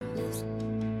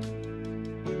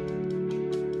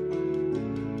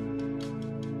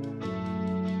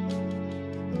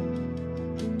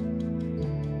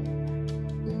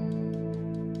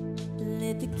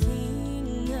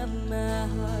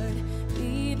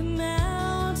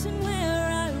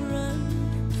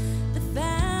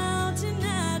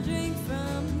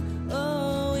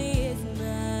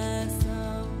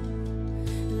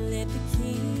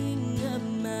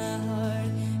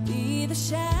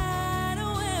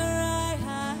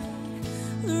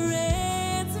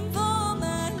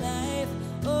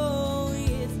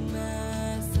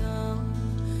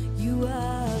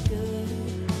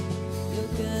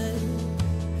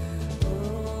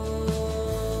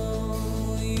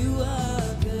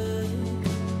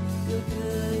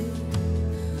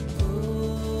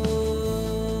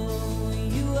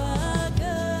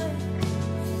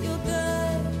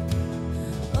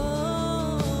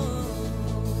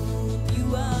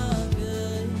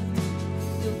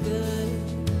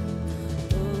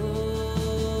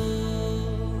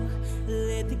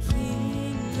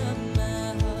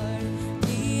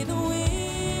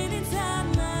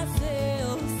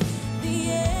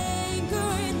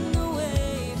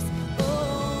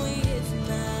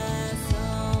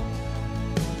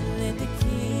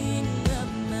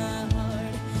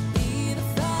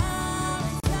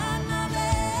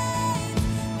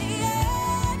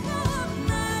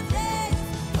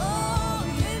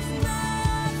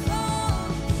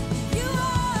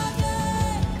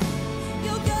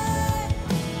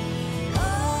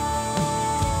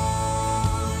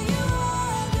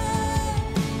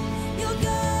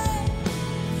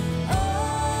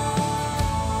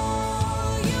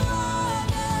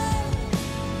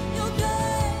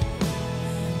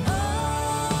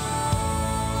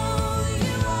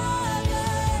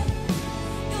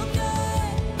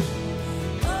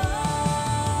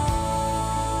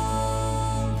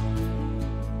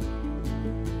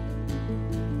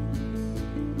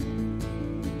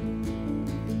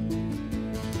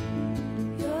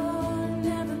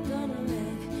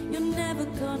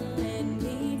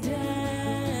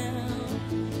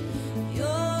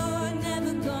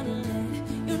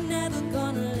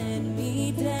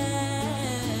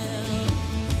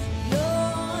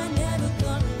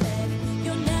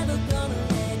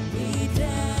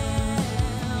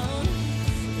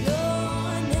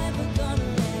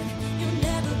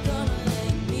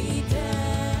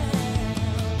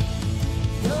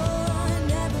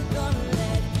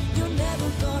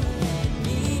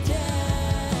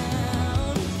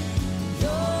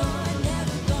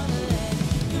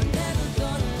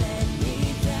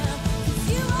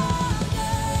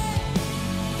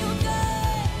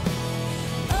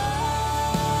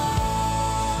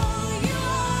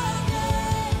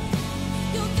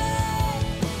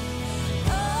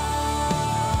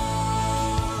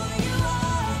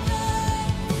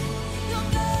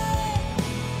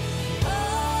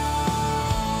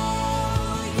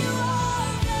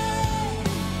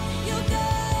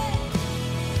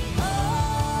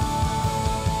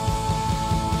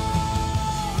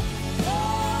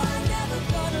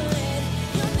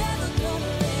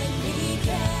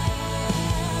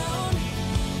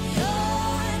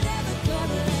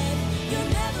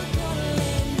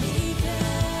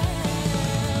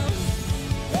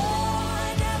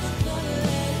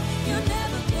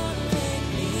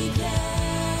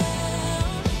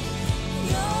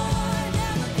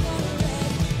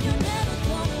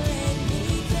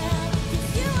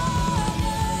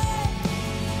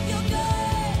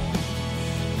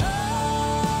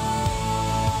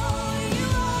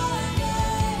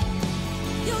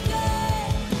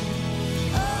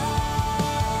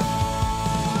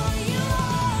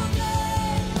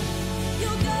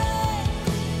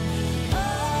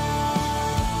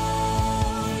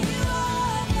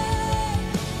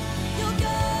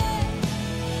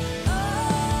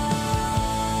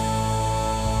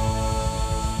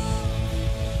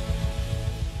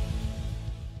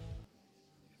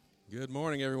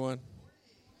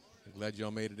Glad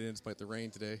y'all made it in despite the rain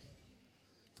today.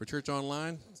 For church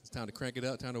online, it's time to crank it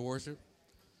up, time to worship.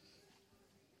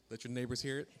 Let your neighbors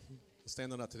hear it. Let's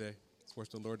stand on up today. Let's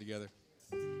worship the Lord together.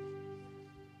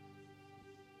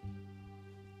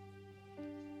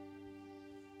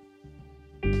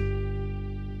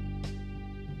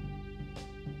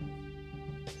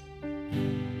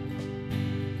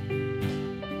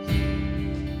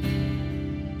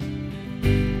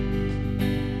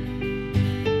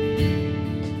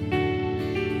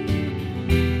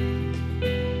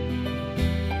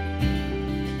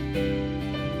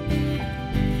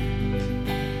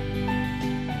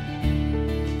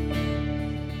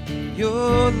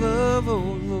 Your love,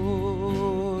 oh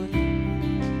Lord,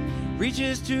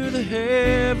 reaches to the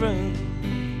heaven.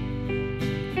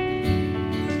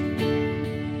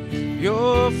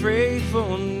 Your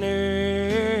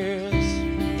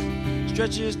faithfulness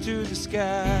stretches to the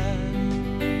sky.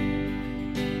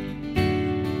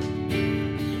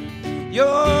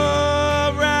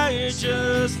 Your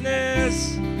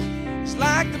righteousness is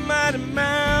like the mighty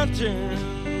mountain.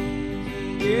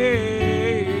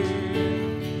 Yeah.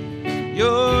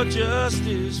 Your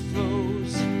justice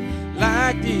flows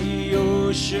like the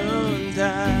ocean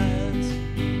tides.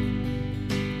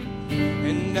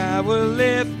 And I will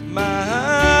lift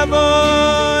my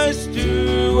voice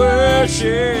to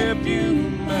worship you,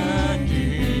 my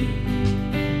King.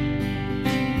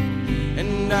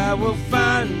 And I will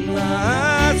find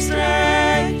my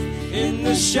strength in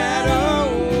the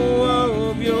shadow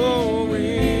of your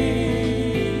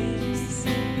wings.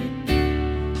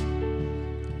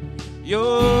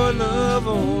 Your love,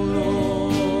 oh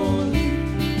Lord,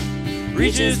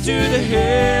 reaches to the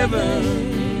heavens.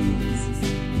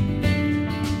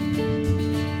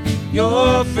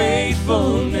 Your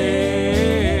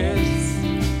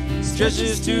faithfulness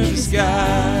stretches to the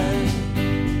sky.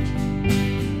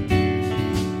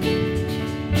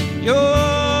 Your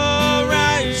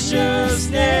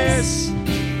righteousness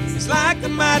is like the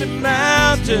mighty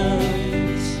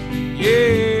mountains.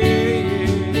 Yeah.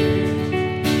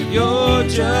 Your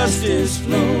justice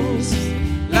flows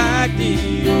like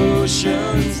the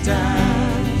ocean's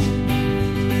tide.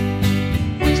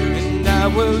 And I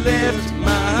will lift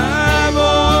my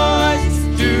voice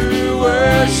to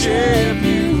worship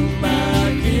you,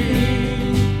 my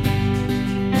King.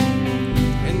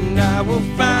 And I will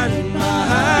find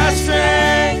my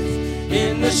strength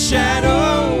in the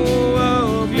shadow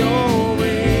of your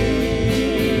wings.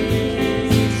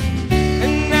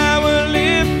 And I will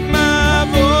lift my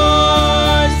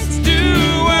voice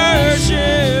to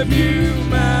worship you,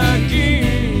 my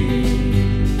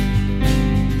King.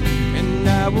 And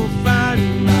I will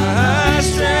find my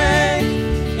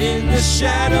strength in the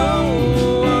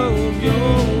shadow of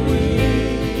your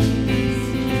wings.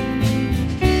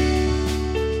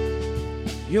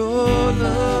 Your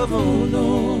love, oh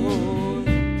Lord,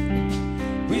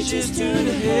 reaches to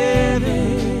the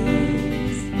heavens.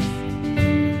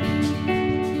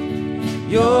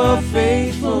 Your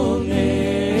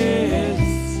faithfulness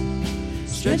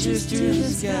stretches to the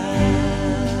sky.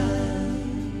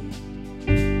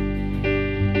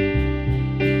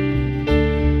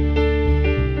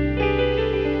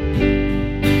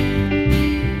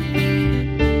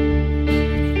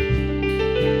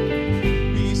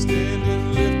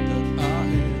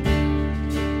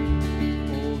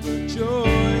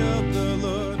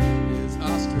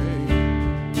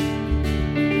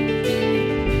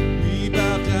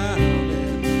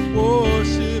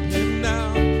 Worship him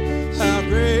now. How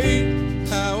great,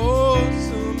 how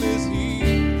awesome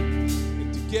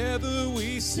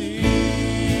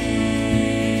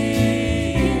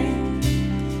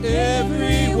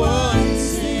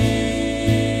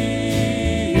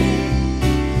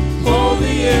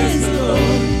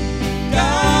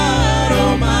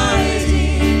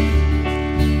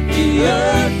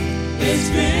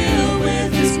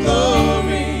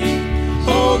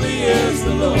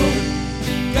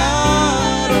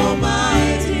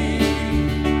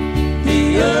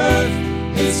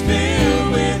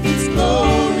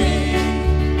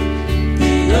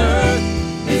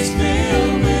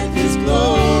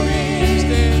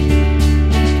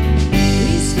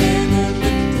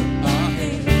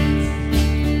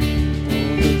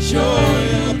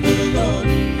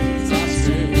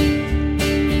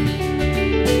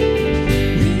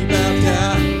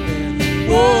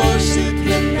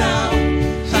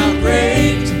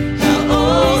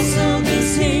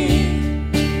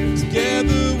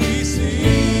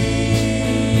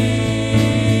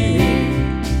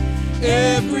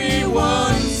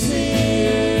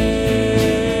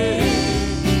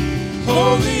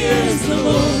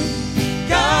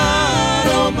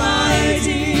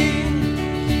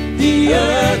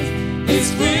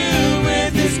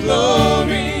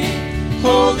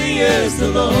is the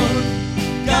Lord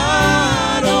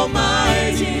God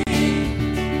Almighty.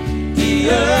 The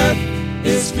earth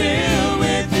is filled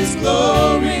with His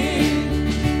glory.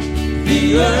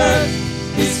 The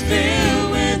earth is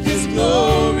filled with His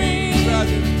glory.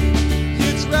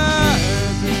 It's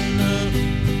rising up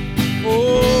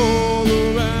all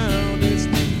around. It's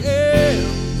the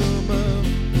anthem of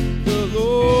the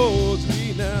Lord's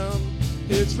renown.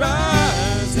 It's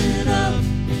rising up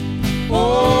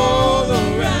all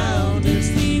around. It's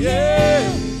the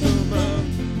anthem of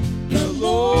the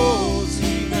Lord's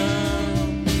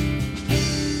renown.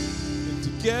 And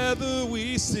together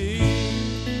we sing.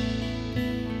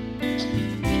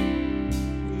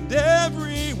 And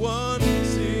everyone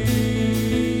sing.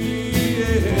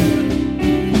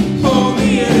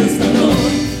 Holy is the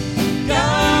Lord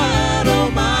God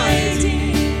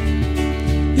Almighty.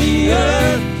 The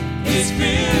earth is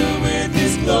filled with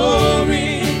His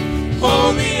glory.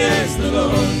 Holy is the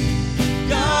Lord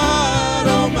God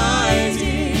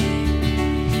Almighty.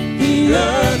 The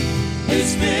earth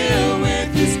is filled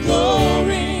with His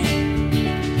glory.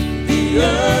 The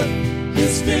earth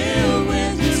is filled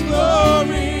with His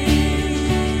glory.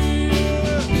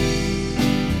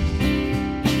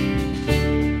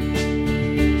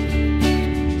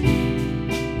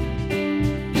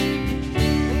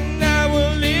 And I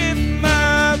will lift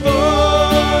my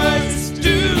voice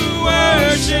to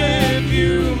worship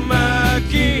You, my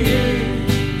King.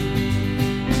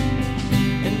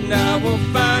 And I will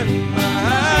find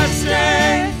my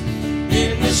strength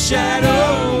in the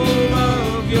shadow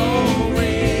of Your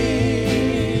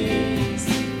wings.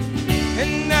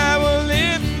 And I will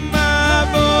lift my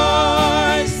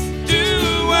voice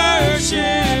to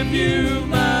worship You,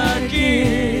 my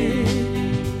King.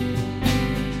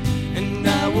 And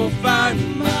I will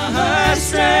find my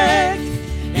strength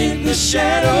in the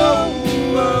shadow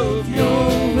of Your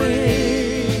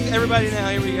wings. Everybody now,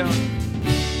 here we go.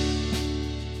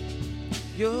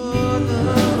 Your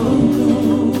love, oh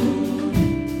Lord,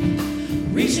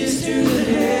 reaches to the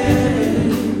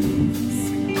heavens.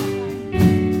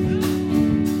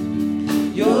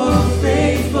 Your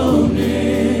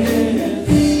faithfulness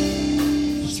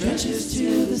stretches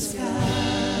to the sky.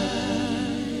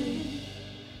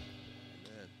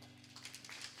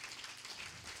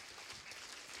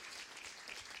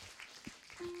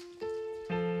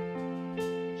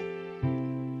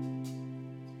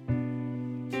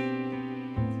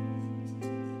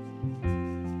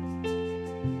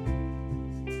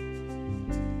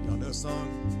 Y'all know a song?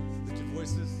 Lift your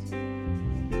voices.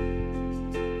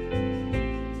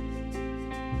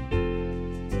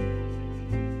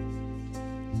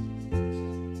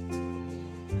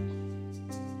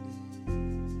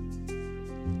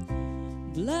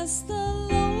 Bless the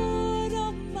Lord,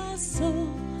 oh my soul,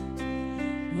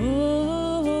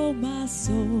 oh my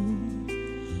soul.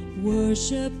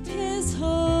 Worship His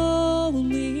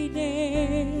holy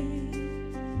name.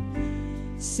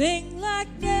 Sing like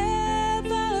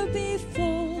never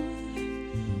before,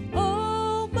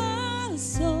 oh my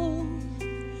soul.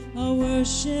 I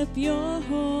worship Your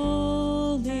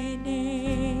holy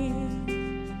name.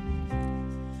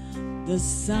 The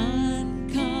sun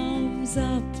comes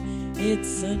up,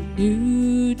 it's a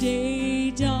new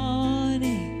day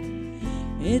dawning.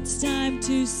 It's time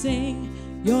to sing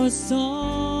Your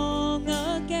song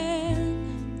again.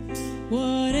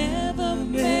 Whatever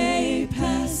may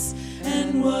pass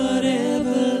and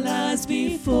whatever lies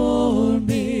before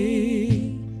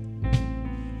me,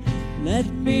 let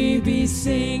me be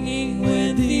singing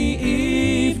when the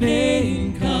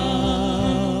evening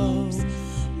comes.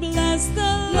 Bless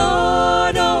the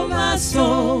Lord, oh my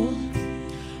soul,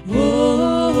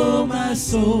 oh my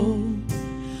soul.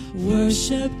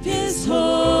 Worship His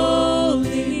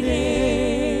holy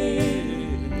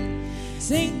name.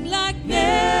 Sing like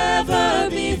never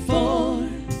before,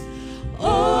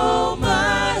 oh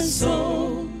my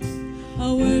soul.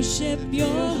 I worship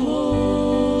Your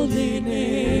holy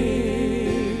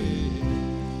name.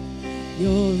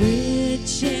 You're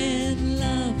rich in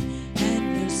love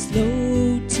and you're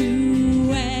slow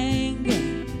to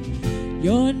anger.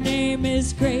 Your name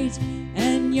is great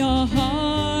and Your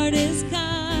heart is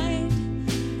kind.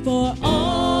 For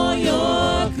all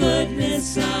Your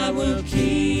goodness I will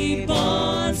keep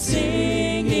on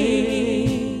singing.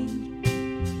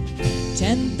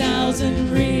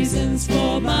 10,000 reasons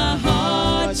for my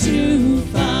heart to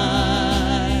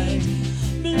find.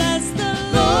 Bless the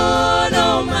Lord,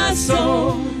 oh my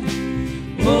soul,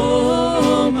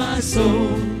 oh my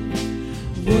soul.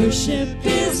 Worship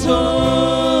His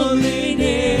holy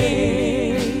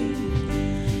name.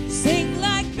 Sing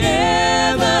like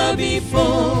never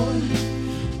before,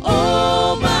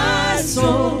 oh my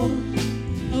soul.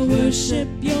 worship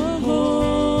your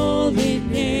holy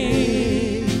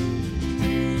name.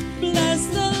 Bless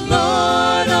the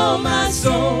Lord, oh my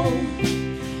soul.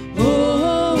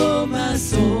 Oh, my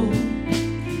soul.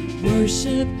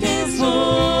 Worship his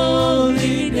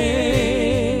holy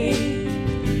name.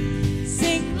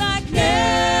 Sing like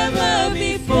never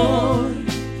before.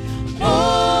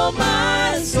 Oh,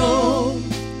 my soul.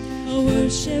 I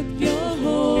worship your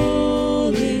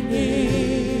holy name.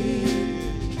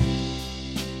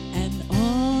 And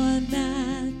on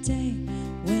that day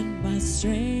when my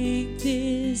strength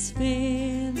is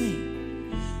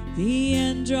failing, the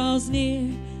end draws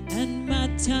near and my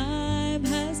time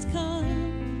has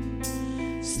come,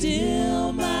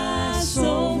 still my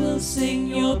soul will sing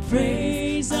your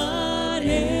praise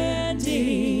unending.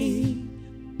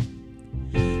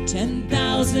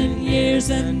 10,000 years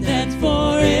and then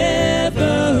forevermore.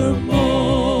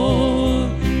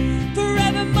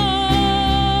 Forevermore.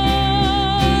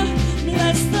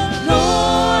 Bless the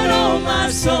Lord, oh my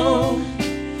soul.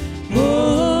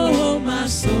 Oh, my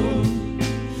soul.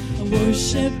 I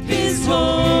worship his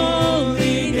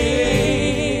holy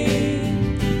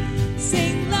name.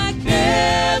 Sing like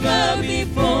never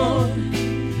before.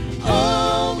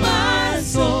 Oh, my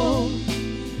soul.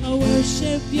 I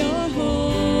worship your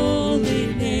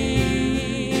holy name.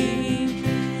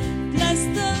 Bless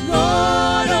the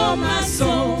Lord, oh my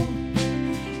soul.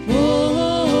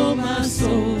 Oh, my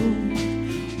soul.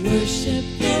 Worship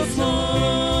his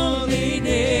holy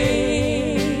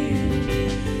name.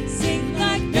 Sing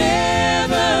like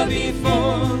never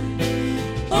before.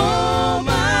 Oh,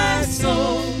 my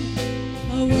soul.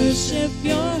 I worship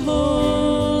your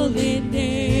holy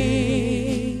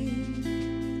name.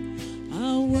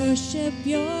 I worship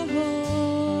your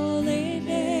holy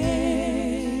name.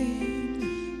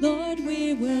 Lord,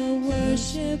 we will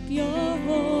worship your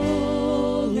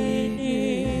holy name.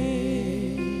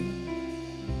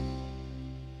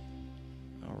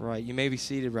 All right, you may be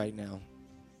seated right now.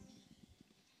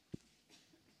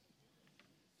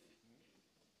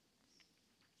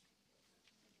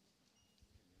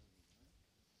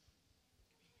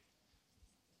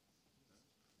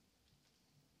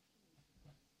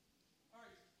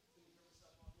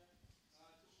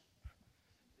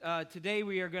 Today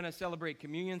we are going to celebrate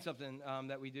communion, something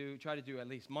that we try to do at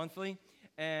least monthly,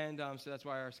 and so that's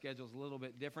why our schedule is a little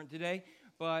bit different today.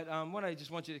 But what I just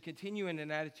want you to continue in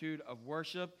an attitude of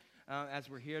worship as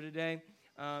we're here today,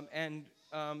 and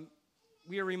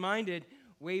we are reminded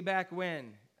way back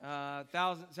when,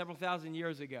 several thousand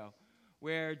years ago,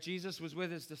 where Jesus was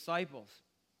with his disciples,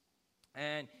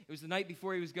 and it was the night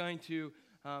before he was going to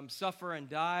suffer and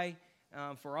die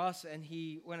for us, and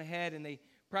he went ahead and they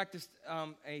practiced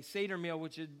a Seder meal,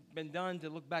 which had been done to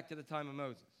look back to the time of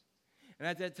Moses. And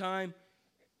at that time,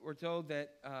 we're told that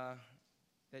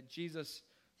Jesus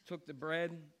took the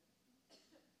bread.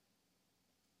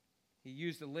 He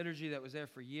used the liturgy that was there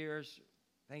for years,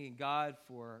 thanking God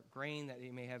for grain that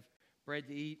he may have bread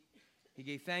to eat. He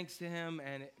gave thanks to him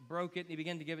and broke it, and he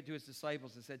began to give it to his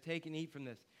disciples and said, "Take and eat from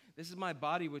this. This is my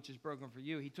body, which is broken for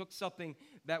you." He took something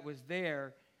that was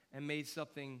there and made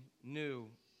something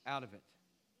new out of it.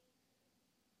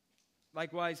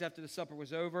 Likewise, after the supper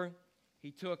was over,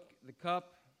 he took the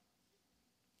cup.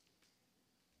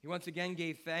 He once again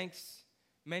gave thanks.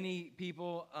 Many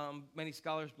people, many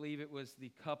scholars believe it was the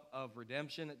cup of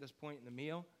redemption at this point in the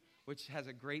meal, which has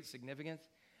a great significance.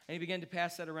 And he began to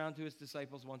pass that around to his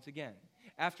disciples once again,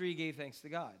 after he gave thanks to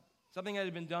God. Something that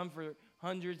had been done for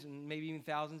hundreds and maybe even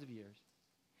thousands of years.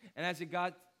 And as it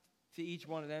got to each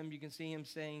one of them, you can see him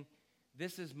saying,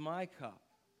 "This is my cup.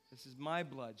 This is my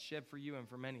blood shed for you and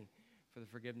for many for the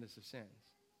forgiveness of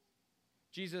sins."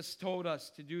 Jesus told us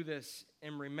to do this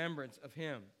in remembrance of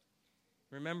him.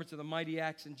 Remembrance of the mighty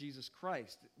acts in Jesus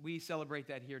Christ. We celebrate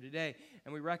that here today,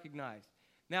 and we recognize.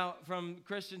 Now, from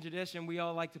Christian tradition, we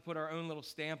all like to put our own little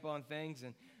stamp on things,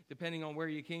 and depending on where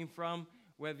you came from,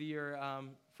 whether you're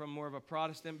from more of a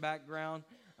Protestant background,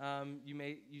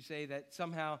 you say that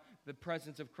somehow the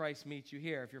presence of Christ meets you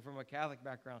here. If you're from a Catholic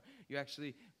background, you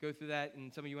actually go through that,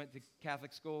 and some of you went to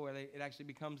Catholic school where it actually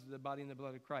becomes the body and the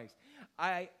blood of Christ.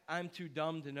 I'm too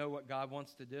dumb to know what God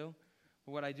wants to do,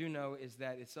 but what I do know is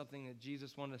that it's something that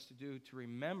Jesus wanted us to do to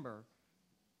remember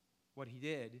what he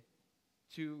did,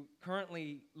 to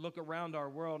currently look around our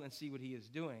world and see what he is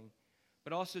doing,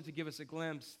 but also to give us a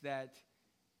glimpse that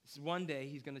one day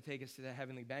he's going to take us to the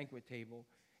heavenly banquet table.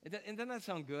 And doesn't that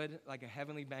sound good, like a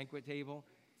heavenly banquet table?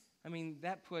 I mean,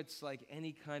 that puts like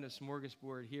any kind of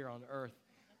smorgasbord here on earth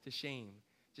to shame.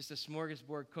 Just a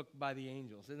smorgasbord cooked by the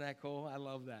angels. Isn't that cool? I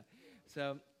love that.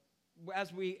 So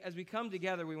as we come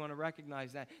together, we want to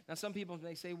recognize that. Now, some people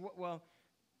may say, well,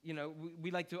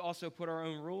 we like to also put our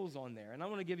own rules on there. And I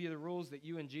want to give you the rules that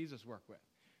you and Jesus work with,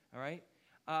 all right?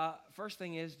 First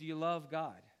thing is, do you love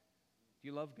God? Do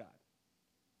you love God?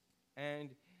 And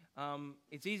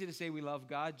it's easy to say we love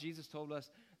God. Jesus told us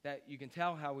that you can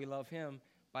tell how we love him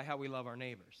by how we love our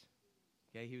neighbors.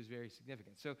 Okay, he was very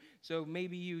significant. So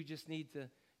maybe you just need to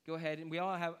go ahead, and we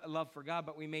all have a love for God,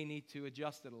 but we may need to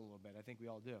adjust it a little bit. I think we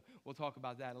all do. We'll talk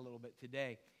about that a little bit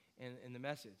today in the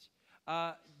message.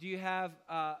 Do you have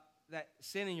that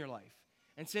sin in your life?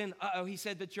 And sin, he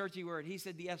said the churchy word. He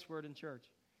said the S word in church,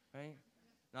 right?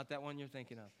 Not that one you're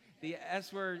thinking of. The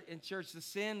S word in church, the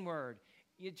sin word,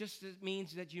 it just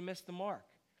means that you missed the mark.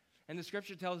 And the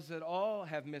scripture tells us that all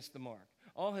have missed the mark.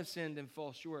 All have sinned and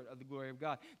fall short of the glory of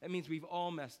God. That means we've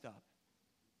all messed up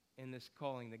in this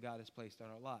calling that God has placed on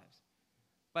our lives.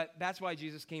 But that's why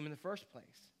Jesus came in the first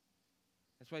place.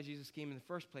 That's why Jesus came in the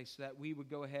first place, so that we would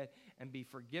go ahead and be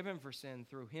forgiven for sin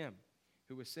through him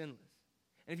who was sinless.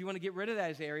 And if you want to get rid of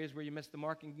those areas where you missed the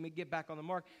mark and get back on the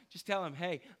mark, just tell him,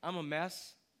 hey, I'm a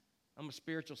mess. I'm a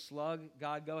spiritual slug.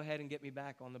 God, go ahead and get me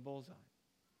back on the bullseye.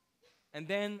 And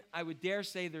then I would dare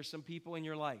say there's some people in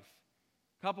your life,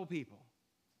 a couple people,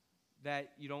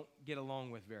 that you don't get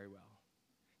along with very well.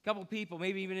 A couple people,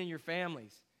 maybe even in your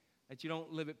families, that you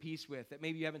don't live at peace with, that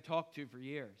maybe you haven't talked to for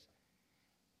years.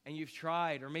 And you've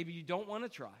tried, or maybe you don't want to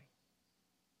try.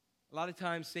 A lot of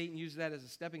times Satan uses that as a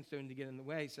stepping stone to get in the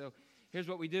way. So here's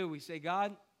what we do. We say,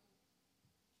 God,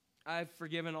 I've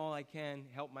forgiven all I can.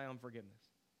 Help my unforgiveness.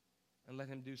 And let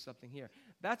him do something here.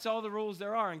 That's all the rules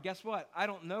there are. And guess what? I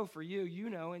don't know for you.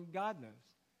 You know, and God knows.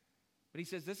 But he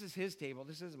says, this is his table.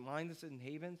 This isn't mine. This isn't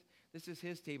Haven's. This is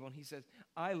his table. And he says,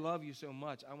 I love you so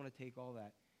much. I want to take all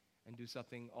that and do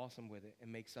something awesome with it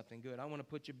and make something good. I want to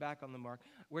put you back on the mark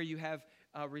where you have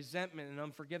resentment and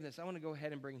unforgiveness. I want to go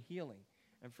ahead and bring healing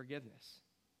and forgiveness.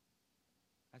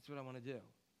 That's what I want to do.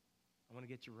 I want to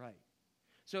get you right.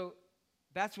 So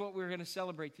that's what we're going to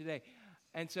celebrate today.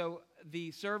 And so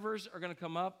the servers are going to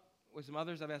come up with some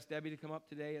others. I've asked Debbie to come up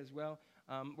today as well.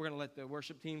 We're going to let the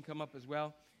worship team come up as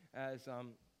well, as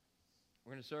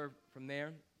we're going to serve from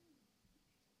there.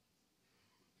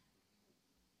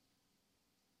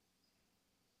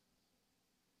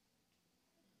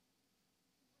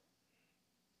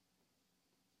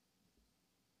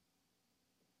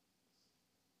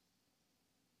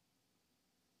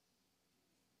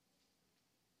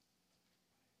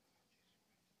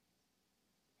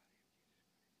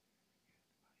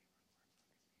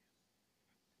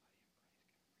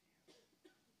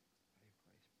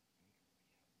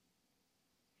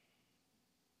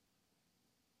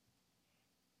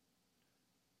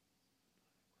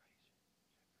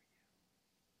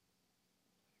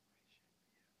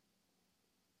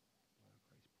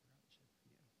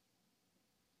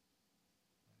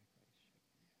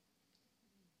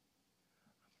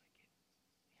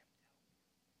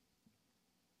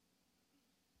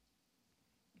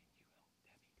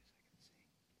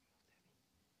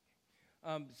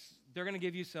 They're going to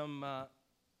give you some,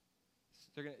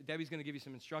 Debbie's going to give you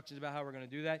some instructions about how we're going to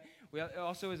do that. We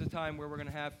also is a time where we're going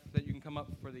to have that you can come up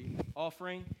for the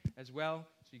offering as well.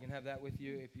 So you can have that with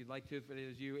you if you'd like to, if it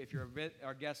is you. If you're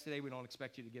our guest today, we don't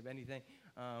expect you to give anything,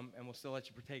 and we'll still let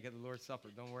you partake of the Lord's Supper.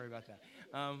 Don't worry about that.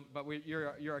 But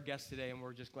you're our guest today, and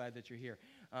we're just glad that you're here.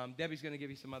 Debbie's going to give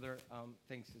you some other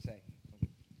things to say.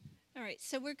 All right,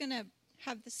 so we're going to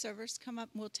have the servers come up,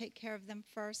 and we'll take care of them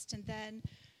first, and then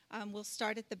we'll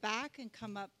start at the back and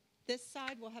come up this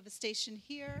side. We'll have a station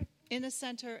here, in the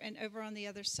center, and over on the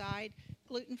other side.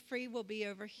 Gluten-free will be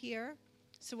over here.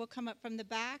 So we'll come up from the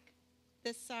back,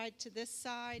 this side to this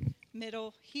side,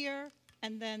 middle here,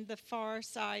 and then the far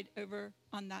side over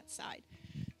on that side.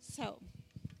 So.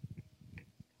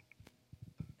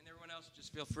 And everyone else,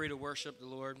 just feel free to worship the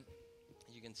Lord.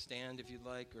 You can stand if you'd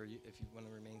like, or if you want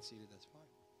to remain seated, that's fine.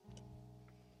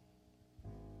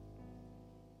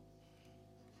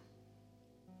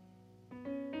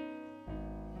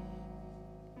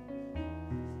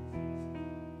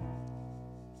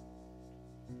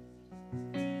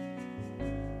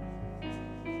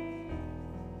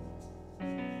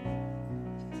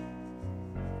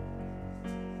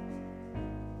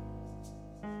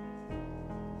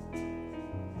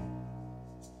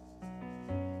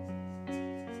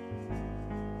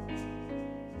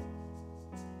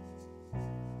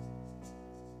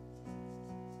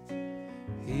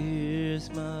 Here's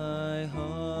my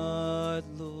heart,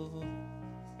 Lord.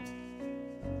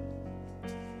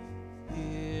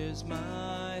 Here's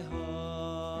my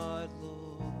heart,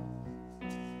 Lord.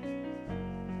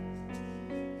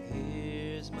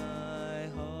 Here's my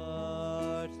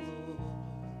heart, Lord.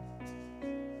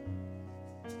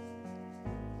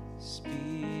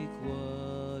 Speak.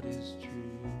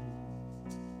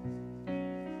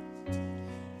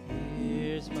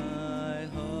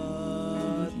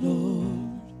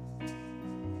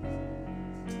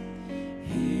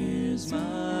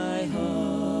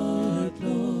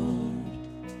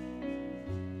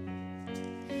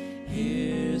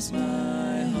 Here's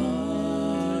my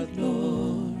heart,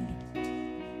 Lord.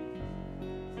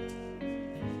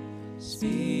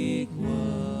 Speak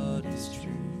what is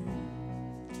true.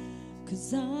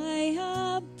 'Cause I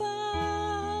am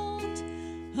bound,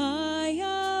 I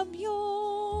am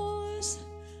yours,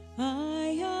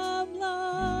 I am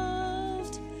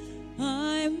loved,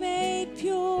 I'm made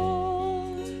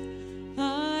pure,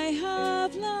 I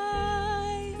have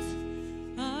life,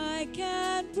 I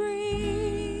can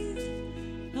breathe,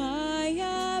 I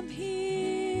am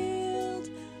healed,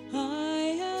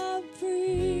 I am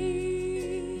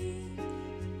free.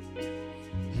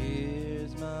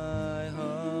 Here's my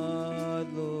heart,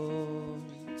 Lord.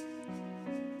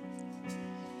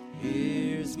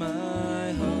 Here's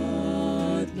my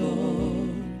heart, Lord.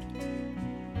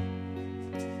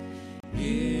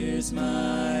 Here's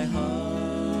my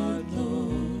heart,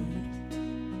 Lord.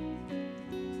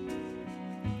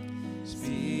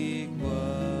 Speak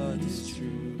what is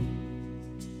true.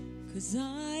 'Cause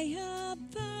I am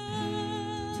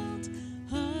bound,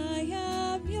 I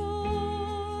am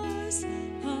yours,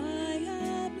 I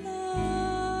am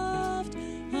loved,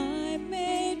 I'm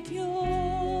made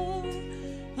pure,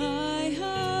 I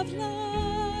have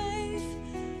life,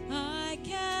 I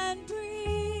can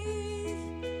breathe,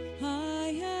 I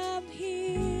am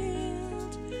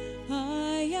healed,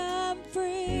 I am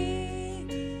free.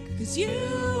 'Cause you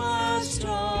are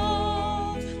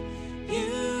strong,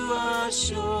 you are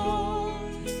sure,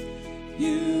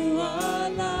 you are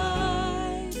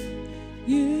life,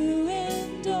 you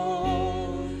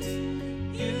endure,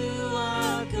 you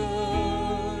are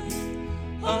good,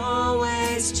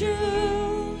 always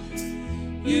true,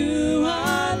 you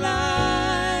are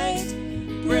light,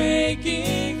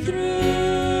 breaking through.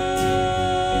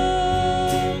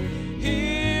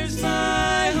 Here's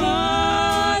my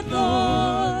heart,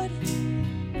 Lord.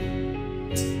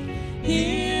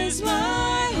 Here's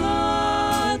my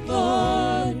heart,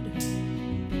 Lord.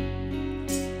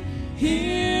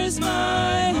 Here's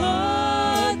my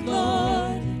heart,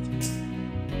 Lord.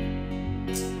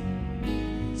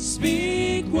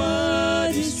 Speak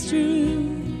what is true.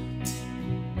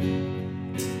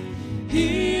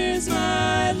 Here's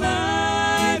my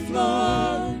life,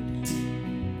 Lord.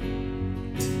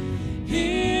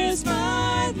 Here's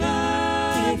my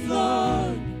life,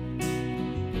 Lord.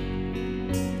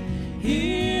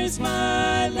 Here's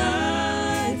my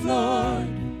life, Lord.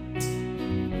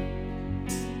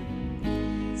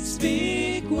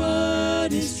 Speak what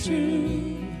is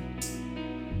true.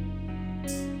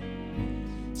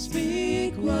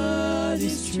 Speak what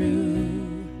is true.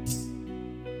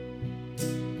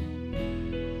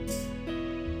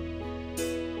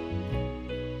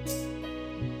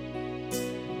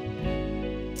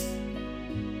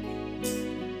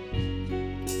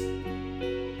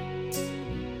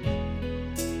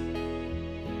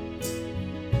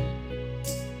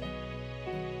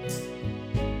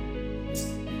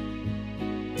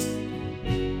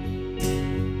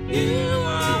 You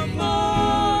are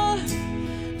more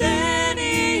than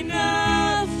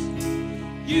enough.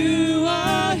 You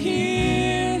are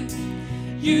here.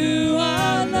 You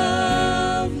are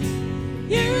love.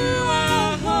 You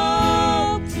are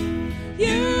hope.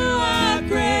 You are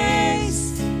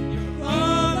grace. You're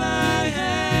all I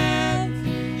have.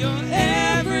 You're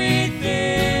everything.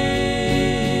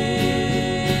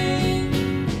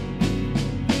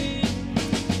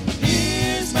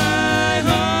 Here's my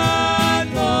heart,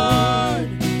 Lord.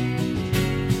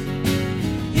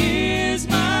 Here's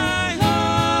my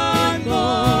heart,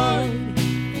 Lord.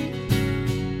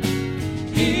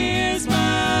 Here's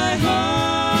my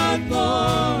heart,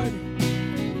 Lord.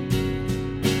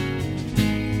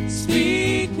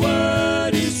 Speak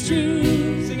what is true.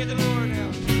 Sing it to the Lord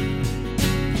now.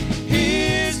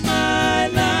 Here's my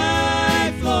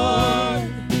life, Lord.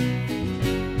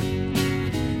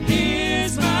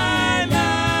 Here's my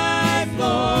life,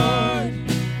 Lord.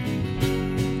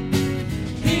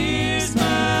 Here's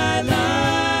my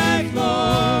life,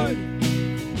 Lord.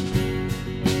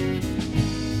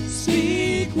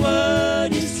 Speak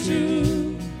what is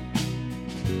true.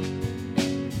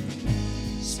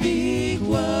 Speak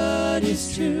what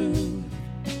is true.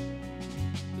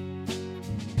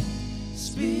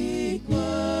 Speak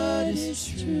what is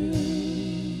true.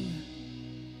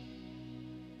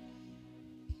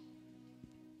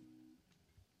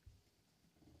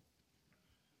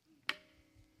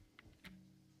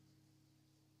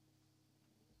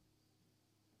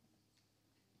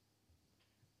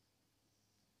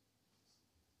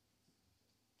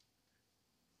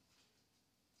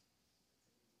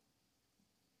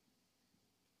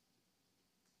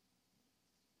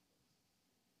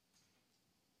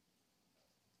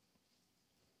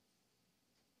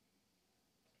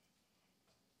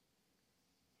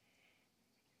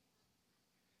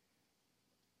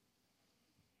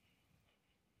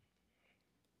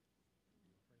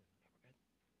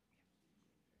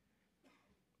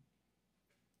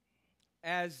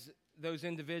 as those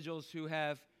individuals who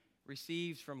have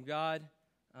received from God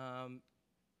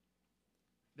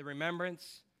the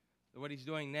remembrance of what he's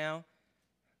doing now,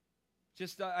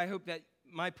 I hope that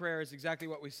my prayer is exactly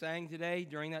what we sang today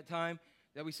during that time,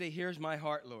 that we say, here's my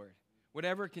heart, Lord.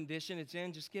 Whatever condition it's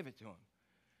in, just give it to him.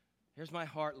 Here's my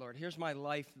heart, Lord. Here's my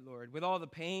life, Lord. With all the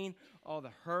pain, all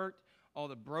the hurt, all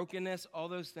the brokenness, all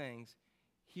those things,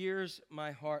 here's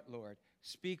my heart, Lord.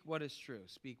 Speak what is true.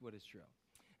 Speak what is true.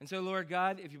 And so, Lord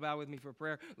God, if you bow with me for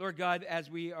prayer, Lord God,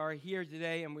 as we are here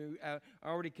today and we are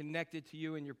already connected to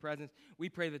you in your presence, we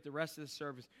pray that the rest of the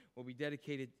service will be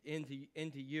dedicated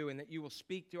into you, and that you will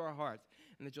speak to our hearts,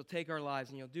 and that you'll take our lives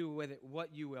and you'll do with it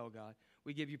what you will, God.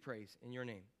 We give you praise in your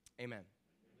name. Amen.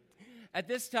 At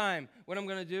this time, what I'm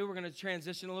going to do, we're going to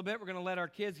transition a little bit. We're going to let our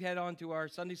kids head on to our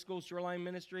Sunday School Shoreline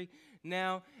Ministry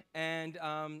now. And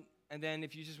then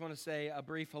if you just want to say a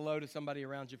brief hello to somebody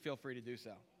around you, feel free to do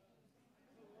so.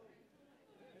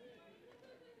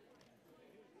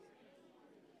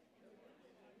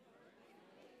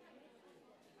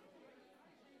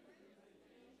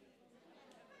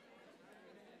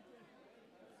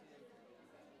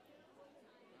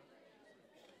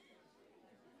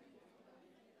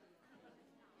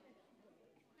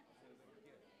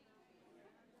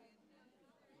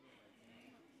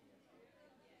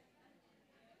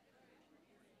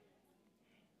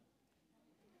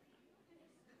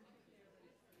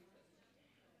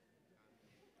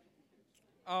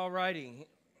 All righty,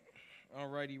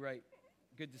 right.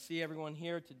 Good to see everyone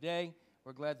here today.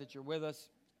 We're glad that you're with us.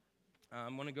 I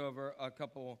want to go over a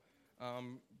couple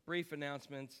brief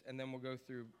announcements, and then we'll go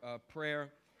through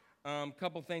prayer.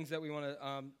 Couple things that we want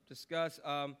to discuss.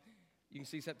 You can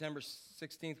see September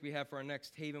 16th we have for our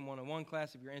next Haven 101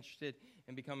 class if you're interested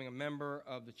in becoming a member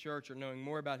of the church or knowing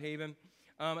more about Haven.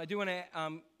 I do want to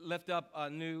lift up a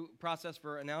new process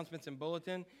for announcements and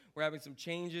bulletin. We're having some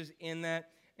changes in that.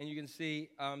 And you can see,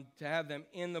 to have them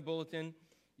in the bulletin,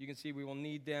 you can see we will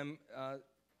need them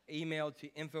emailed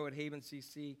to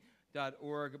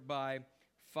info@havencc.org by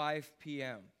 5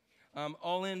 p.m.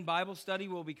 All-in Bible study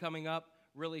will be coming up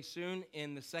really soon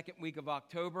in the second week of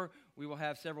October. We will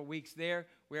have several weeks there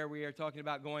where we are talking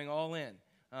about going all in.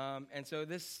 And so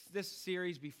this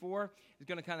series before is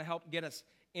going to kind of help get us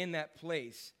in that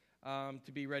place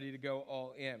to be ready to go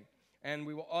all in. And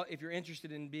we will, if you're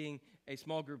interested in being a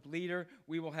small group leader,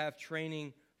 we will have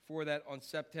training for that on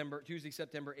Tuesday,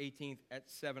 September 18th at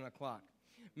 7 o'clock.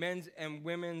 Men's and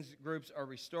women's groups are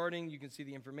restarting. You can see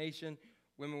the information.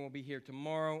 Women will be here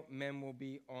tomorrow. Men will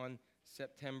be on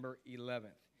September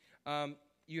 11th.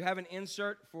 You have an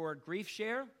insert for Grief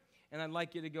Share, and I'd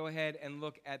like you to go ahead and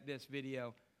look at this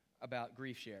video about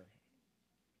Grief Share.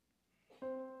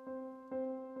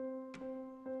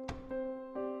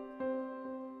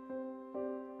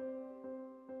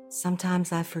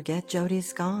 Sometimes I forget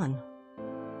Jody's gone.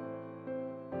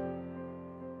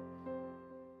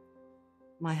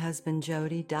 My husband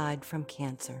Jody died from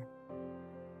cancer.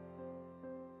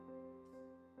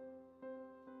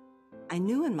 I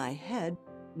knew in my head,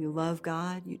 you love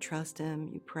God, you trust Him,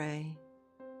 you pray.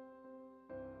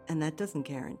 And that doesn't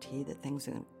guarantee that things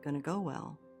are going to go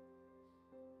well.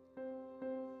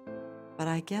 But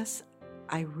I guess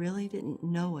I really didn't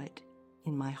know it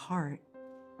in my heart.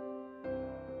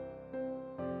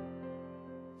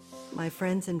 My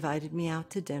friends invited me out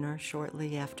to dinner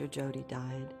shortly after Jody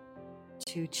died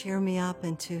to cheer me up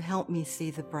and to help me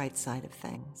see the bright side of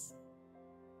things.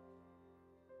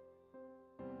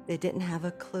 They didn't have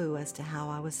a clue as to how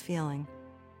I was feeling.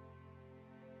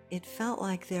 It felt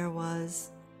like there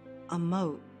was a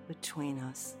moat between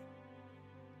us,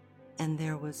 and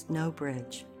there was no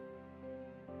bridge.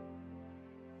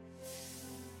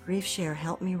 Grief Share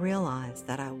helped me realize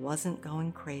that I wasn't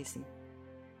going crazy,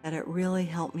 that it really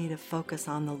helped me to focus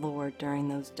on the Lord during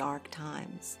those dark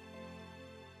times.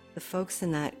 The folks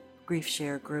in that Grief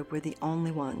Share group were the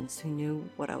only ones who knew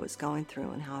what I was going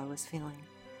through and how I was feeling.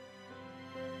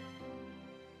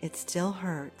 It still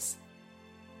hurts,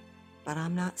 but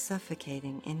I'm not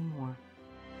suffocating anymore.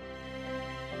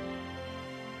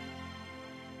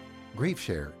 Grief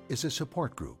Share is a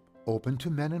support group open to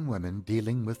men and women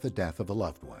dealing with the death of a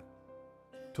loved one.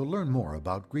 To learn more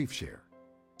about Grief Share,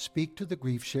 speak to the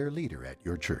Grief Share leader at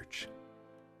your church.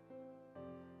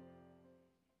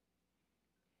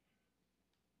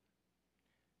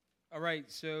 All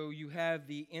right, so you have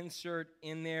the insert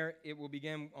in there. It will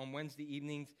begin on Wednesday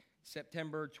evenings,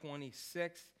 September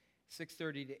 26th,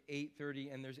 6:30 to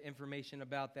 8:30, and there's information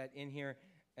about that in here.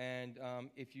 And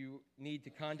if you need to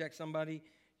contact somebody,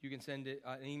 you can send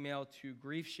an email to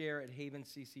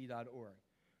griefshare@havencc.org.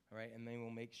 All right, and they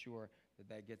will make sure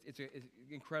that gets. It's an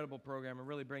incredible program. It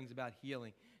really brings about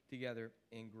healing together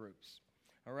in groups.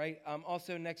 All right.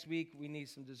 Also, next week we need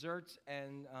some desserts,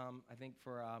 and I think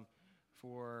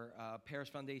for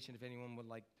Parish Foundation, if anyone would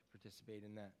like to participate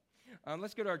in that.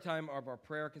 Let's go to our time of our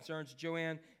prayer concerns.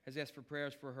 Joanne has asked for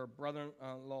prayers for her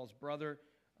brother-in-law's brother,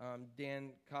 Dan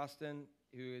Costin,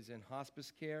 who is in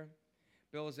hospice care.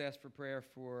 Bill has asked for prayer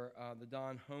for the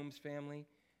Don Holmes family.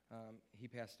 He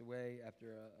passed away after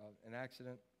an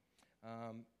accident.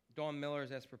 Dawn Miller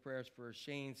has asked for prayers for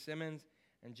Shane Simmons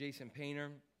and Jason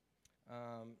Painter,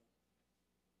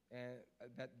 and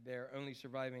that their only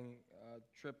surviving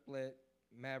triplet,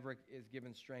 Maverick, is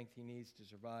given strength he needs to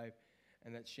survive,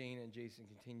 and that Shane and Jason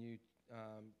continue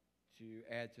to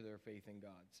add to their faith in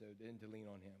God, and to lean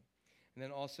on him. And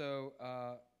then also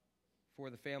for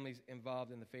the families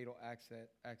involved in the fatal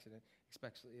accident,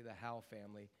 especially the Howe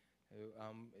family, who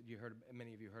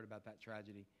many of you heard about that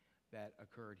tragedy that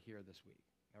occurred here this week.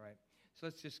 All right? So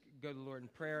let's just go to the Lord in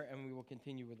prayer, and we will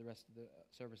continue with the rest of the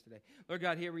service today. Lord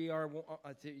God, here we are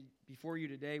before you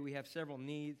today. We have several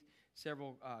needs,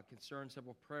 several concerns,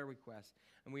 several prayer requests,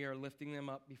 and we are lifting them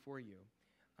up before you.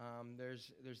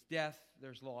 There's death,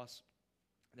 there's loss,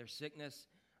 there's sickness.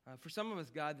 For some of us,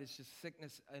 God, there's just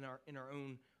sickness in our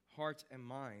own hearts and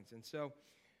minds. And so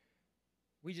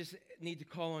we just need to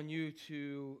call on you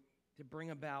to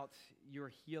bring about your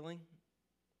healing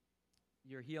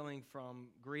from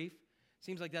grief.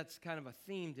 Seems like that's kind of a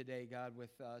theme today, God, with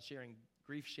sharing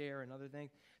Grief Share and other things.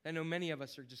 I know many of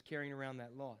us are just carrying around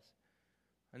that loss.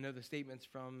 I know the statements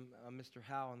from Mr.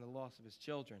 Howe and the loss of his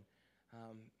children,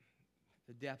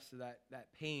 the depths of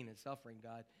that pain and suffering,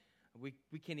 God,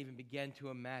 we can't even begin to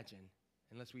imagine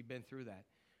unless we've been through that.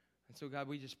 And so, God,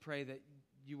 we just pray that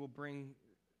you will bring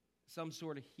some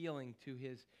sort of healing to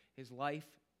his life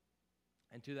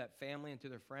and to that family and to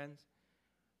their friends.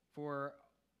 For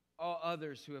all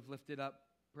others who have lifted up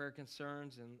prayer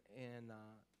concerns and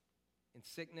in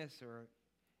sickness or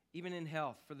even in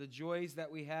health, for the joys that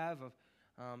we have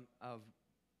of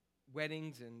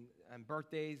weddings and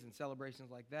birthdays and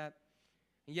celebrations like that.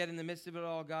 And yet in the midst of it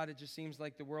all, God, it just seems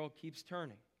like the world keeps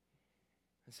turning.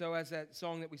 And so as that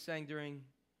song that we sang during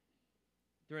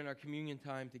our communion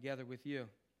time together with you,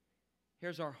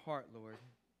 here's our heart, Lord.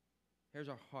 Here's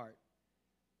our heart.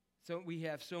 So we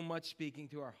have so much speaking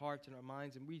to our hearts and our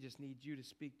minds, and we just need you to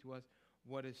speak to us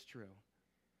what is true.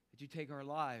 That you take our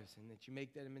lives and that you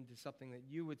make them into something that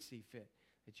you would see fit,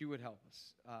 that you would help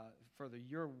us further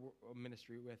your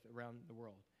ministry with around the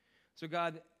world. So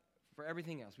God, for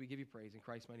everything else, we give you praise in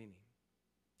Christ's mighty name.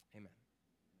 Amen.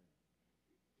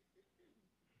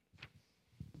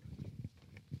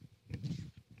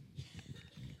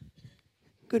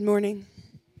 Good morning.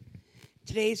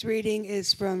 Today's reading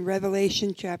is from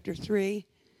Revelation chapter 3,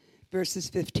 verses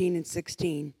 15 and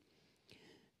 16.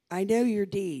 I know your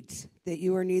deeds, that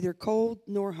you are neither cold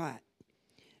nor hot.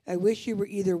 I wish you were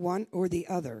either one or the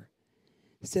other.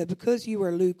 So because you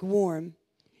are lukewarm,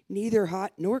 neither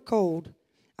hot nor cold,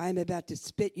 I am about to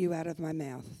spit you out of my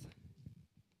mouth.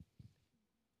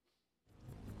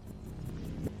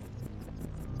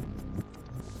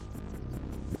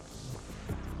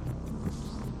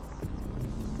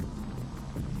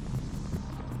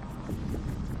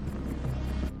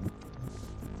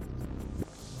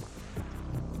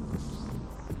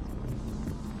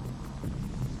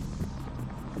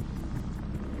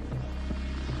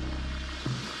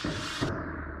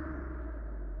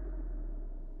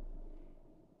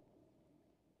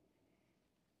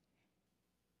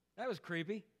 That was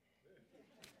creepy.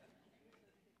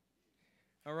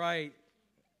 All right.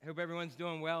 I hope everyone's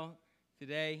doing well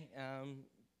today. I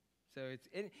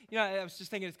was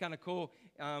just thinking it's kind of cool.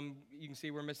 You can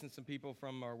see we're missing some people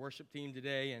from our worship team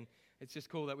today, and it's just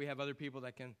cool that we have other people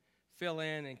that can fill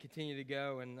in and continue to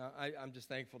go, and I'm just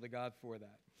thankful to God for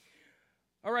that.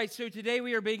 All right, so today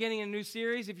we are beginning a new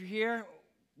series. If you're here,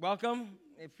 welcome.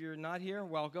 If you're not here,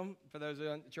 welcome. For those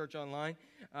on Church Online,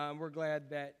 we're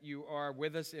glad that you are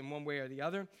with us in one way or the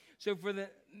other. So for the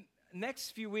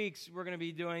next few weeks, we're going to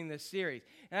be doing this series.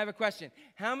 And I have a question.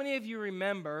 How many of you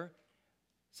remember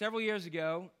several years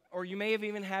ago, or you may have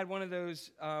even had one of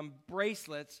those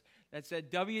bracelets that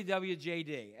said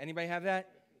WWJD? Anybody have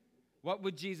that? What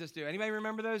would Jesus do? Anybody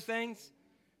remember those things?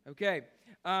 Okay.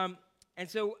 And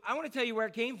so I want to tell you where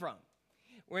it came from.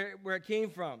 Where it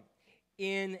came from.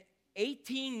 In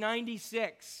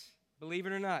 1896, believe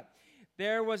it or not,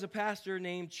 there was a pastor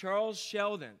named Charles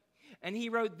Sheldon, and he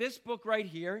wrote this book right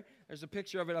here. There's a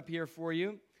picture of it up here for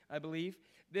you, I believe.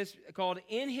 This called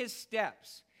In His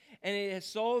Steps, and it has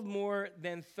sold more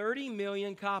than 30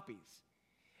 million copies.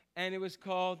 And it was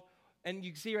called, and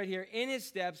you can see right here, In His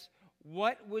Steps,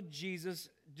 what would Jesus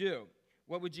do?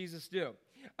 What would Jesus do?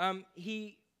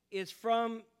 He is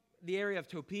from the area of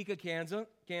Topeka,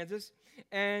 Kansas,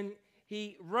 and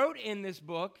he wrote in this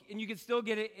book, and you can still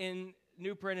get it in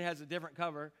new print. It has a different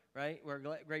cover, right? We're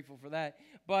grateful for that.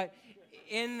 But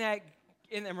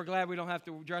and we're glad we don't have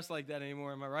to dress like that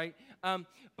anymore, am I right?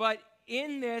 But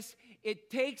in this, it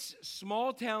takes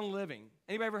small town living.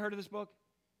 Anybody ever heard of this book?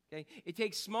 Okay, it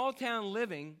takes small town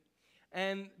living,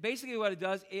 and basically what it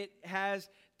does, it has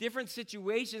different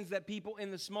situations that people in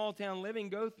the small town living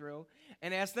go through,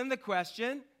 and ask them the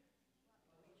question,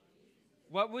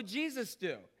 what would Jesus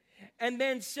do? And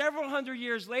then several hundred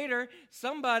years later,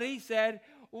 somebody said,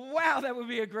 wow, that would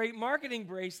be a great marketing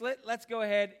bracelet. Let's go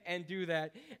ahead and do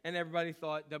that. And everybody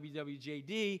thought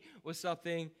WWJD was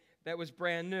something that was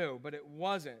brand new, but it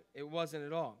wasn't. It wasn't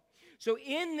at all. So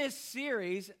in this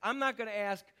series, I'm not going to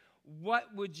ask,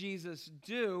 what would Jesus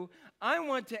do? I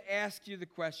want to ask you the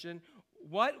question,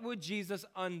 what would Jesus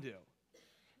undo?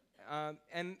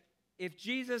 And if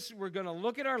Jesus were going to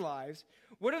look at our lives,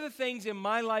 what are the things in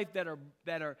my life that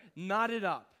are knotted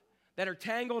up, that are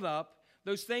tangled up,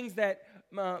 those things that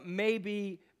may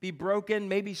be broken,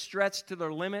 may be stretched to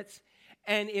their limits?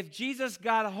 And if Jesus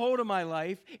got a hold of my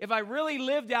life, if I really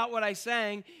lived out what I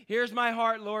sang, here's my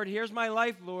heart, Lord, here's my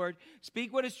life, Lord,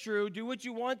 speak what is true, do what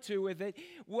you want to with it,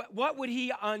 what would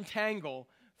he untangle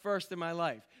first in my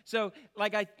life? So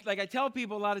like I tell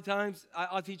people a lot of times,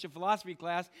 I'll teach a philosophy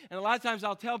class, and a lot of times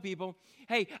I'll tell people,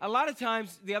 hey, a lot of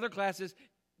times the other classes,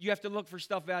 you have to look for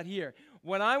stuff out here.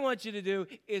 What I want you to do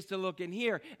is to look in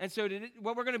here. And so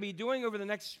what we're going to be doing over the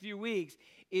next few weeks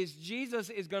is Jesus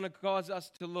is going to cause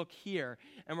us to look here,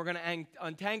 and we're going to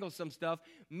untangle some stuff,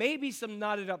 maybe some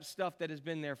knotted up stuff that has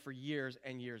been there for years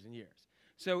and years and years.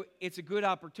 So it's a good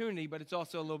opportunity, but it's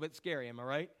also a little bit scary, am I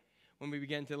right? When we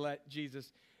begin to let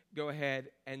Jesus go ahead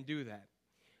and do that.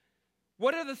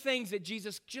 What are the things that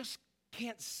Jesus just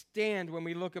can't stand when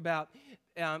we look about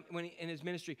in his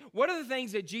ministry? What are the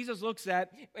things that Jesus looks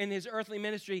at in his earthly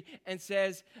ministry and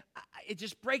says, it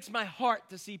just breaks my heart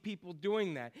to see people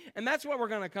doing that? And that's what we're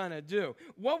going to kind of do.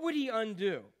 What would he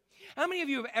undo? How many of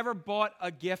you have ever bought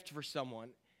a gift for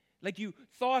someone? Like you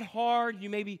thought hard, you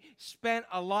maybe spent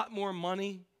a lot more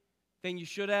money than you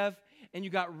should have, and you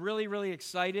got really, really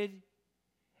excited,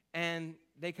 and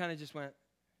they kind of just went,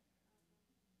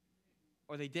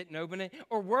 or they didn't open it.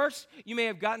 Or worse, you may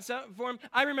have gotten something for them.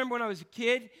 I remember when I was a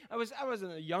kid, I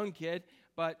wasn't a young kid,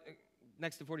 but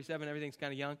next to 47, everything's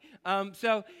kind of young.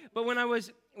 But when I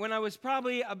was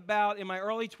probably about in my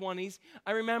early 20s,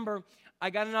 I remember I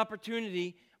got an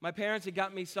opportunity. My parents had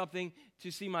got me something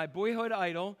to see my boyhood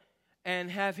idol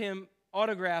and have him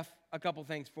autograph a couple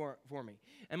things for me.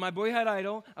 And my boyhood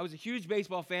idol, I was a huge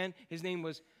baseball fan. His name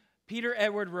was Peter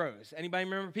Edward Rose. Anybody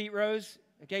remember Pete Rose?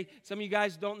 Okay, some of you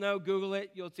guys don't know, Google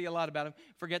it. You'll see a lot about him.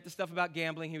 Forget the stuff about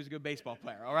gambling. He was a good baseball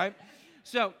player, all right?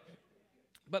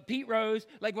 But Pete Rose,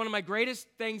 like one of my greatest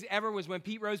things ever was when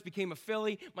Pete Rose became a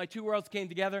Philly. My two worlds came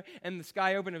together, and the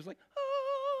sky opened. It was like,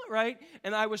 ah, right?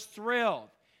 And I was thrilled.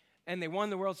 And they won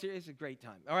the World Series. It was a great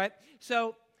time, all right?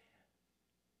 So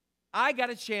I got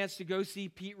a chance to go see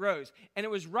Pete Rose, and it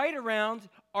was right around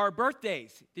our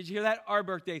birthdays. Did you hear that? Our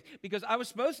birthdays. Because I was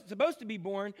supposed to be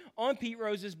born on Pete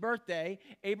Rose's birthday,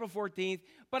 April 14th,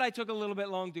 but I took a little bit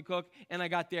long to cook, and I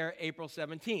got there April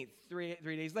 17th, three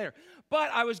days later. But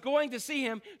I was going to see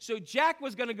him, so Jack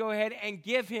was going to go ahead and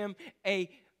give him a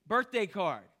birthday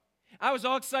card. I was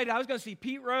all excited. I was going to see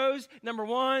Pete Rose, number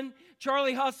one,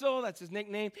 Charlie Hustle, that's his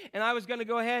nickname, and I was going to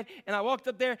go ahead, and I walked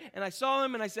up there, and I saw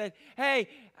him, and I said, hey,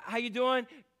 how you doing?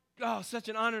 Oh, such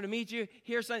an honor to meet you.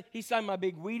 Here, son. He signed my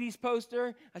big Wheaties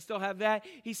poster. I still have that.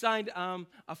 He signed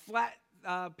a flat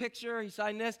picture. He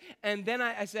signed this, and then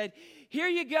I said, here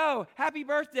you go. Happy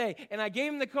birthday. And I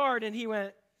gave him the card, and he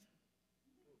went,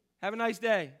 have a nice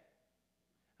day.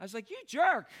 I was like, you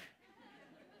jerk.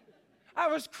 I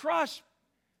was crushed.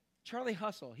 Charlie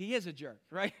Hustle, he is a jerk,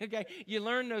 right? Okay, you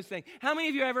learn those things. How many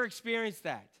of you ever experienced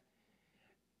that?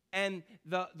 And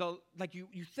like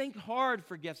you think hard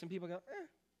for gifts, and people go,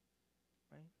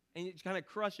 right? And it kind of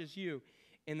crushes you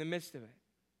in the midst of it.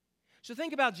 So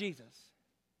think about Jesus.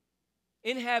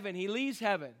 In heaven, he leaves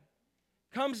heaven,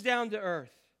 comes down to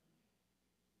earth,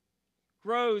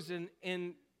 grows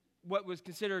in what was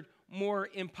considered more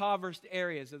impoverished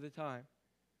areas of the time.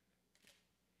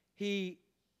 He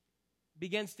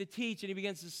begins to teach, and he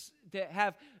begins to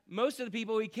have most of the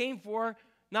people he came for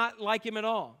not like him at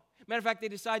all. Matter of fact, they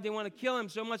decide they want to kill him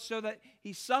so much so that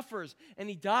he suffers and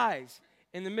he dies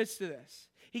in the midst of this.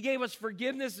 He gave us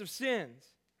forgiveness of sins.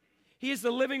 He is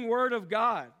the living Word of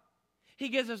God. He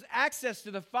gives us access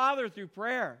to the Father through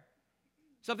prayer.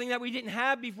 something that we didn't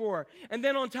have before. And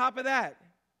then on top of that,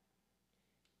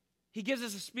 he gives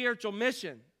us a spiritual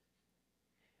mission.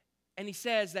 And he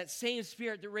says, that same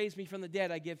Spirit that raised me from the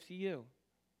dead, I give to you.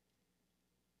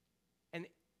 And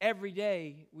every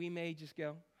day, we may just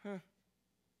go, and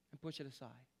push it aside.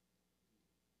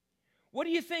 What do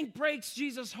you think breaks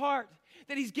Jesus' heart?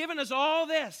 That he's given us all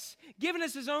this, given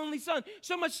us his only son,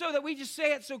 so much so that we just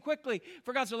say it so quickly.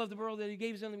 For God so loved the world that he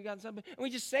gave his only begotten son. And we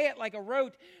just say it like a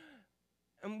rote,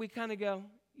 and we kind of go,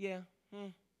 yeah,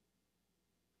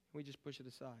 we just push it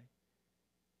aside.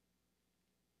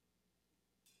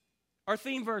 Our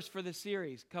theme verse for this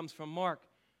series comes from Mark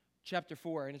chapter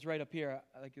 4, and it's right up here.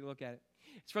 I'd like you to look at it.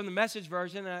 It's from the Message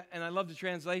version, and I love the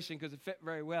translation because it fit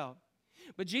very well.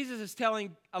 But Jesus is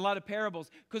telling a lot of parables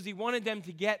because he wanted them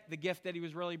to get the gift that he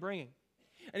was really bringing.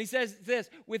 And he says this,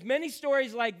 with many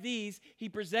stories like these, he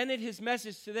presented his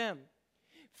message to them,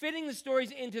 fitting the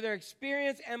stories into their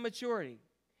experience and maturity.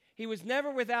 He was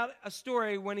never without a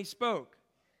story when he spoke.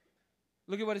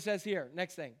 Look at what it says here.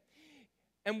 Next thing.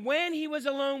 And when he was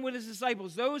alone with his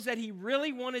disciples, those that he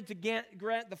really wanted to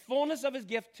grant the fullness of his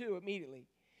gift to immediately,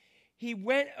 he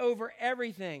went over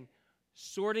everything,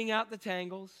 sorting out the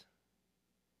tangles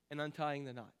and untying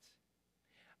the knots.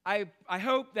 I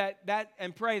hope that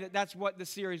and pray that that's what the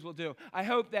series will do. I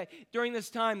hope that during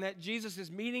this time that Jesus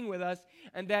is meeting with us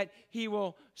and that he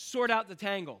will sort out the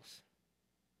tangles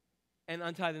and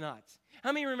untie the knots.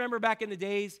 How many remember back in the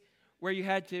days where you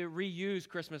had to reuse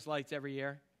Christmas lights every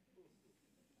year?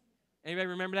 Anybody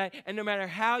remember that? And no matter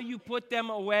how you put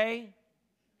them away,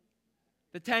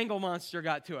 the tangle monster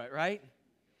got to it, right?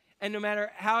 And no matter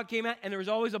how it came out, and there was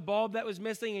always a bulb that was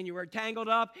missing, and you were tangled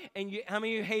up, and how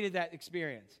many of you hated that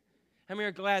experience? How many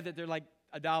are glad that they're like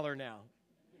 $1 now?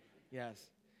 Yes,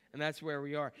 and that's where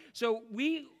we are. So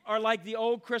we are like the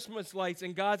old Christmas lights,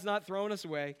 and God's not throwing us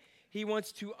away. He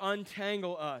wants to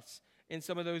untangle us in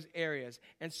some of those areas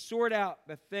and sort out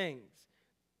the things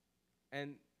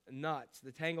and knots,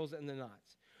 the tangles and the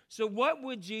knots. So what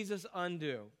would Jesus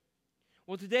undo?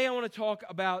 Well, today I want to talk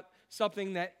about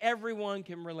something that everyone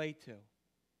can relate to.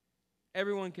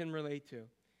 Everyone can relate to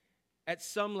at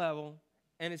some level,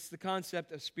 and it's the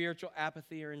concept of spiritual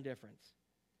apathy or indifference.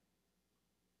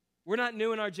 We're not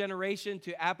new in our generation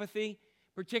to apathy,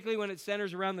 particularly when it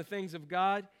centers around the things of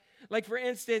God. Like, for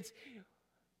instance,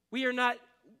 we're not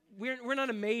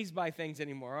amazed by things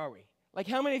anymore, are we? Like,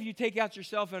 how many of you take out your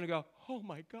cell phone and go, oh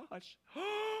my gosh,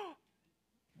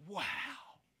 wow,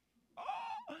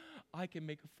 I can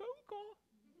make a phone call.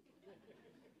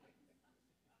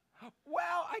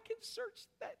 Wow, I can search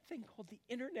that thing called the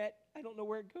internet. I don't know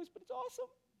where it goes, but it's awesome.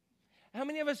 How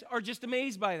many of us are just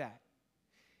amazed by that?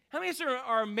 How many of us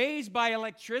are amazed by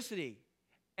electricity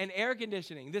and air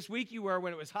conditioning? This week you were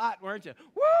when it was hot, weren't you?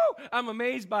 Woo! I'm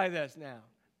amazed by this now.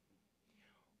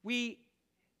 We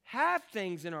have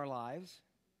things in our lives,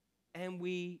 and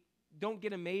we don't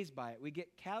get amazed by it. We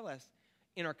get callous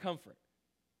in our comfort.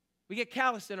 We get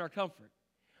calloused in our comfort.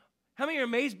 How many are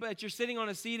amazed that you're sitting on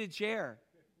a seated chair?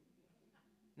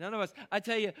 None of us. I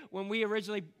tell you, when we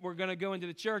originally were going to go into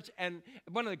the church, and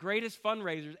one of the greatest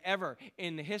fundraisers ever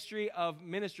in the history of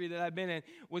ministry that I've been in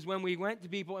was when we went to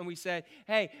people and we said,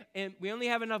 hey, and we only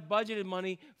have enough budgeted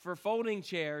money for folding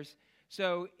chairs,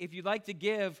 so if you'd like to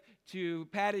give to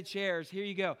padded chairs, here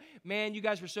you go. Man, you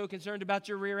guys were so concerned about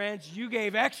your rear ends, you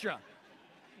gave extra.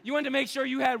 You wanted to make sure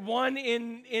you had one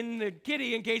in the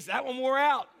kitty in case that one wore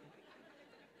out.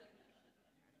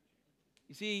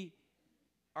 You see,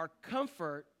 our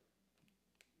comfort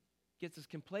gets us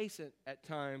complacent at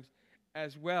times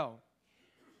as well.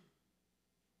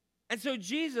 And so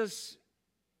Jesus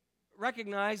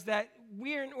recognized that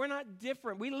we're not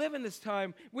different. We live in this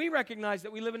time. We recognize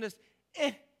that we live in this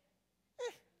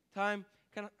time,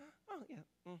 kind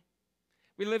of,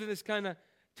 We live in this kind of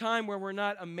time where we're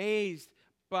not amazed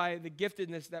by the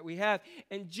giftedness that we have.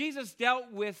 And Jesus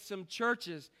dealt with some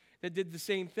churches that did the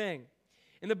same thing.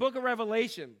 In the book of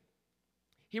Revelation,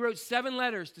 he wrote 7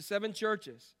 letters to 7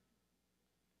 churches.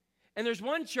 And there's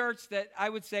one church that I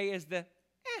would say is the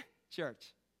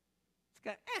church. It's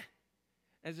got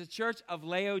as a church of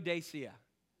Laodicea.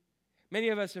 Many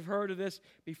of us have heard of this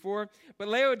before, but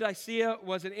Laodicea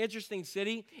was an interesting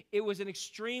city. It was an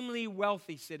extremely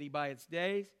wealthy city by its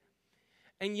days.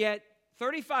 And yet,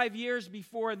 35 years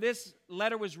before this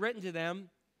letter was written to them,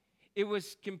 it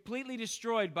was completely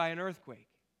destroyed by an earthquake.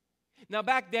 Now,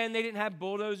 back then, they didn't have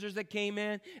bulldozers that came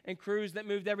in and crews that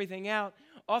moved everything out.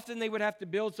 Often, they would have to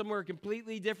build somewhere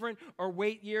completely different or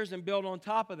wait years and build on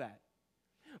top of that.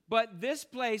 But this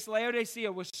place,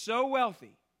 Laodicea, was so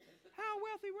wealthy. How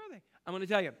wealthy were they? I'm going to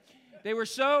tell you. They were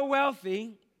so wealthy.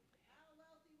 How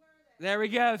wealthy were they? There we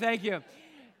go. Thank you.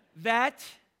 that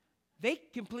they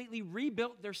completely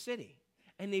rebuilt their city.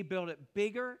 And they built it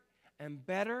bigger and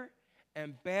better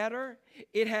and better.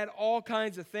 It had all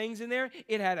kinds of things in there.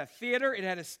 It had a theater. It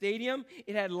had a stadium.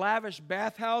 It had lavish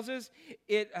bathhouses.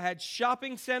 It had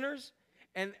shopping centers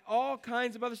and all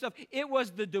kinds of other stuff. It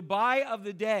was the Dubai of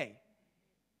the day.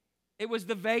 It was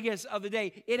the Vegas of the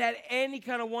day. It had any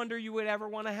kind of wonder you would ever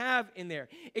want to have in there.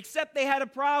 Except they had a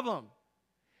problem.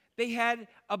 They had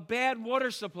a bad water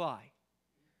supply.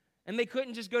 And they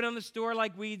couldn't just go down the store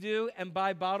like we do and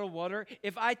buy bottled water.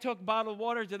 If I took bottled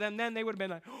water to them then, they would have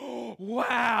been like, oh,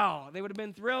 wow. They would have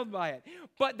been thrilled by it.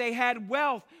 But they had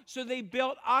wealth, so they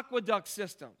built aqueduct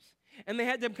systems. And they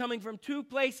had them coming from two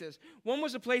places. One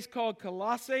was a place called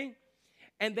Colossae,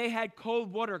 and they had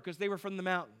cold water because they were from the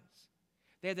mountains.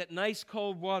 They had that nice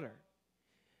cold water.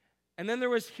 And then there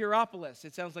was Hierapolis.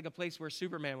 It sounds like a place where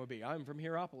Superman would be. I'm from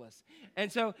Hierapolis.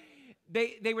 And so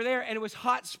they were there, and it was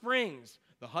hot springs.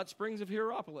 The hot springs of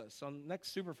Hierapolis on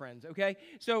next Super Friends, okay?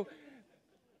 So,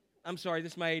 I'm sorry,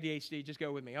 this is my ADHD. Just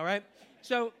go with me, all right?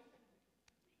 So,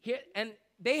 and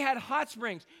they had hot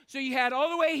springs. So you had all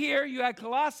the way here, you had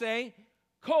Colossae,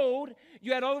 cold.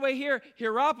 You had all the way here,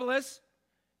 Hierapolis,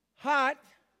 hot.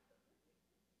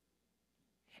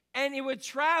 And it would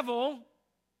travel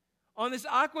on this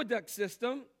aqueduct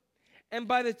system. And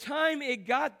by the time it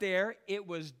got there, it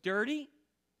was dirty.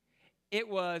 It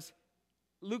was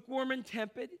lukewarm and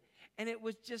tepid, and it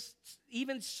was just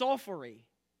even sulfury.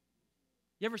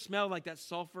 You ever smell like that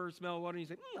sulfur smell of water and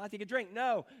you say, I take a drink?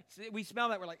 No. We smell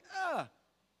that, we're like,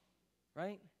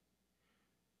 right?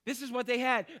 This is what they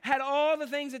had all the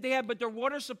things that they had, but their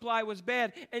water supply was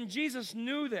bad, and Jesus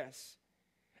knew this,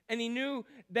 and he knew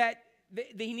that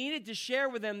he needed to share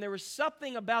with them. There was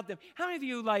something about them. How many of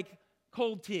you like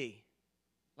cold tea,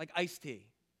 like iced tea,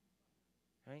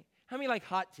 right? How many like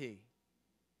hot tea?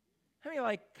 How many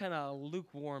like kind of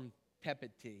lukewarm,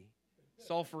 tepid tea?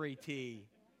 Sulfury tea,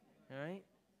 all right?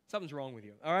 Something's wrong with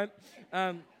you, all right?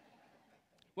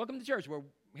 Welcome to church,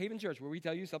 Haven Church, where we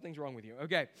tell you something's wrong with you.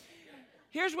 Okay,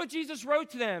 here's what Jesus wrote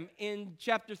to them in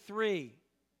chapter 3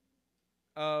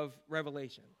 of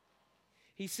Revelation.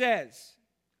 He says,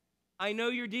 I know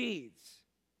your deeds.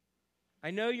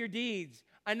 I know your deeds.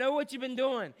 I know what you've been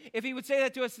doing. If he would say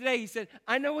that to us today, he said,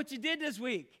 I know what you did this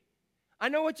week. I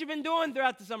know what you've been doing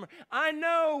throughout the summer. I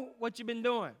know what you've been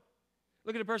doing.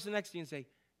 Look at the person next to you and say,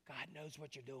 God knows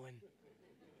what you're doing.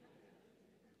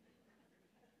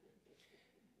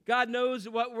 God knows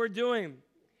what we're doing.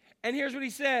 And here's what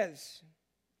he says.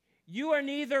 You are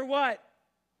neither what?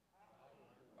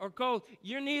 Or cold.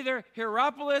 You're neither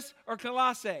Hierapolis or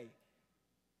Colossae.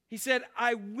 He said,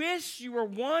 I wish you were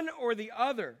one or the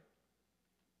other.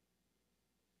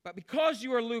 But because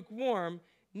you are lukewarm,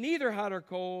 neither hot or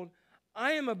cold,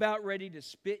 I am about ready to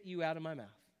spit you out of my mouth.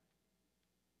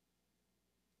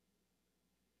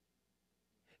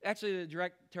 Actually, the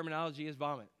direct terminology is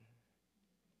vomit.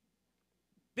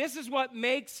 This is what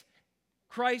makes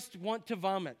Christ want to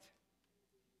vomit.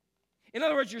 In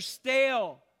other words, you're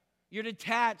stale, you're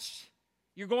detached,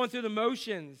 you're going through the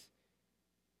motions,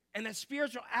 and that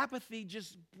spiritual apathy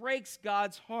just breaks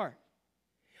God's heart.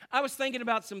 I was thinking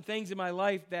about some things in my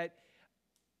life that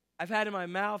I've had in my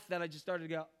mouth that I just started to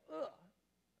go, ugh.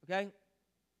 Okay?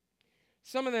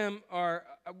 Some of them are,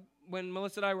 when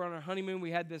Melissa and I were on our honeymoon,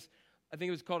 we had this, I think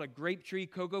it was called a grape tree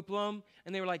cocoa plum,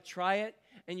 and they were like, try it,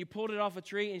 and you pulled it off a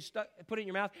tree, and you put it in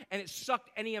your mouth, and it sucked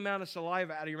any amount of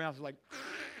saliva out of your mouth. It was like,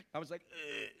 I was like,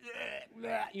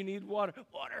 you need water,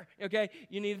 okay?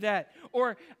 You need that.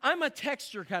 Or I'm a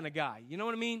texture kind of guy, you know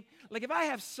what I mean? Like if I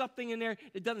have something in there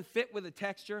that doesn't fit with the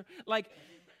texture, like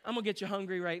I'm going to get you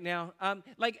hungry right now.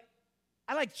 Like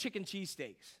I like chicken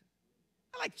cheesesteaks.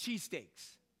 I like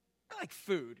cheesesteaks. I like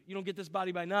food. You don't get this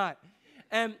body by not.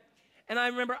 And I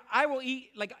remember I will eat,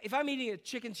 like if I'm eating a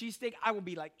chicken cheesesteak, I will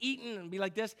be like eating and be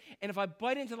like this. And if I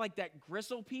bite into like that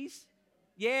gristle piece,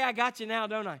 yeah, I got you now,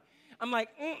 don't I? I'm like,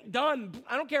 done.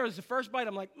 I don't care if it's the first bite.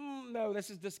 I'm like, no, this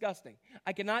is disgusting.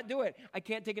 I cannot do it. I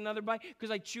can't take another bite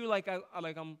because I chew like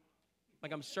I'm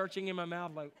searching in my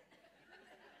mouth. Like,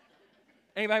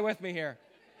 anybody with me here?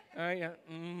 All right, yeah.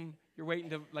 You're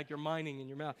waiting to, like you're mining in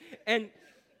your mouth. And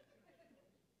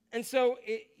so,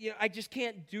 I just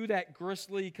can't do that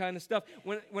gristly kind of stuff.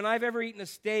 When I've ever eaten a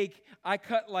steak, I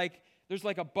cut there's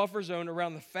like a buffer zone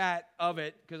around the fat of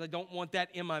it because I don't want that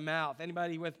in my mouth.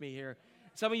 Anybody with me here?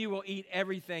 Some of you will eat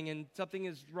everything, and something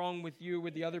is wrong with you,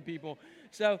 with the other people.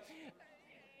 So,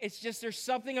 it's just, there's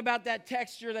something about that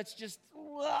texture that's just,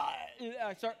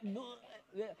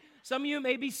 some of you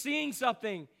may be seeing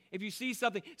something. If you see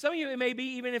something, some of you, it may be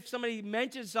even if somebody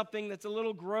mentions something that's a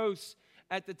little gross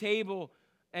at the table,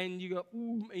 and you go,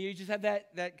 ooh, and you just have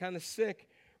that kind of sick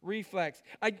reflex.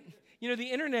 The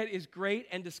internet is great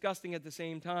and disgusting at the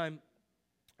same time.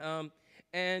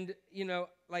 There's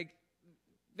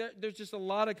just a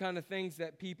lot of kind of things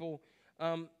that people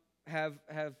have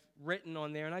written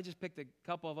on there, and I just picked a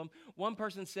couple of them. One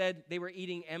person said they were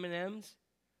eating M&Ms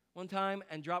one time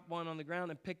and dropped one on the ground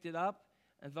and picked it up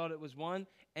and thought it was one,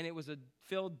 and it was a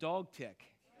filled dog tick.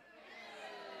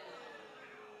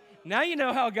 Now you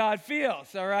know how God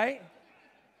feels, all right?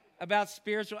 About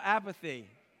spiritual apathy.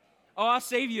 Oh, I'll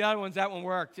save you the other ones. That one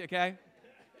worked, okay?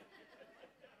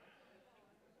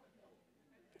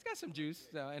 It's got some juice.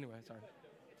 So anyway, sorry.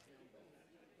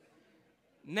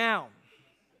 Now,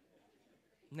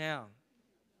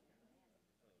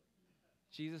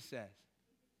 Jesus says,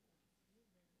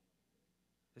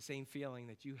 the same feeling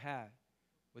that you have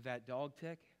with that dog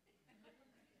tick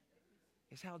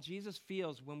is how Jesus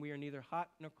feels when we are neither hot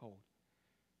nor cold,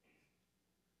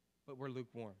 but we're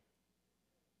lukewarm.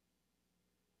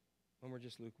 When we're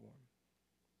just lukewarm.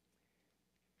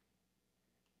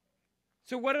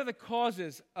 So what are the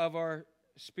causes of our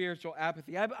spiritual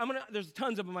apathy? There's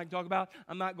tons of them I can talk about.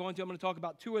 I'm not going to. I'm going to talk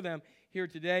about two of them here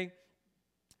today.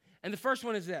 And the first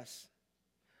one is this: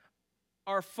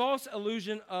 our false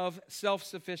illusion of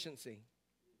self-sufficiency.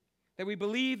 That we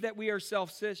believe that we are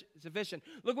self-sufficient.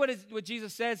 Look what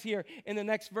Jesus says here in the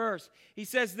next verse. He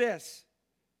says this.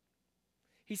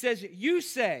 He says, you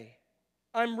say,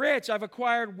 I'm rich, I've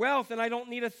acquired wealth, and I don't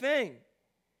need a thing.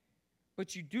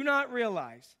 But you do not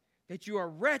realize that you are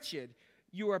wretched,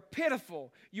 you are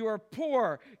pitiful, you are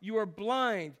poor, you are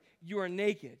blind, you are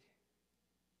naked.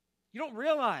 You don't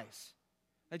realize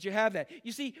that you have that.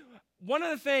 You see, one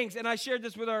of the things, and I shared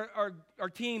this with our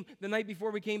team the night before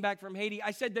we came back from Haiti,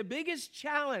 I said the biggest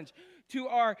challenge to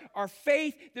our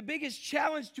faith, the biggest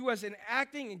challenge to us in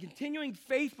acting and continuing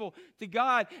faithful to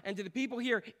God and to the people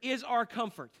here is our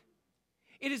comfort.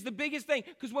 It is the biggest thing,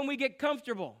 because when we get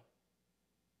comfortable,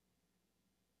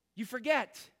 you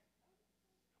forget.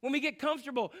 When we get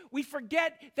comfortable, we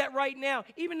forget that right now,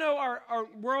 even though our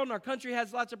world and our country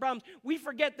has lots of problems, we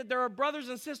forget that there are brothers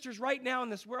and sisters right now in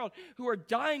this world who are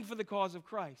dying for the cause of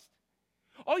Christ.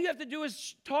 All you have to do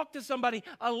is talk to somebody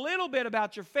a little bit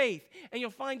about your faith, and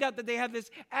you'll find out that they have this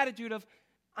attitude of,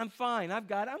 I'm fine, I'm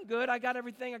good, I got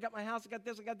everything, I got my house, I got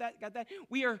this, I got that.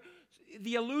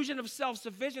 The illusion of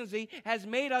self-sufficiency has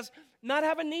made us not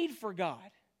have a need for God.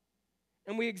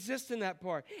 And we exist in that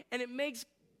part. And it makes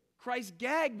Christ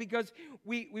gag because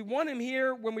we want him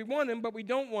here when we want him, but we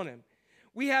don't want him.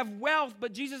 We have wealth,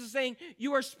 but Jesus is saying,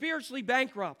 you are spiritually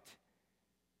bankrupt.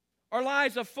 Our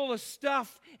lives are full of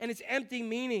stuff, and it's empty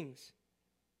meanings.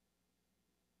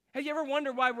 Have you ever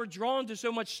wondered why we're drawn to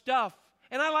so much stuff?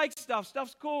 And I like stuff.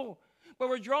 Stuff's cool. But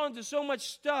we're drawn to so much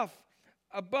stuff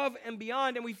above and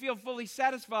beyond, and we feel fully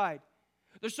satisfied.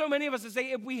 There's so many of us that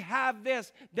say, if we have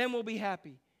this, then we'll be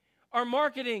happy. Our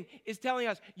marketing is telling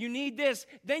us, you need this,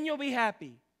 then you'll be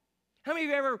happy. How many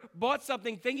of you ever bought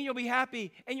something thinking you'll be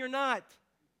happy, and you're not?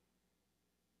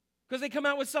 Because they come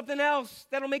out with something else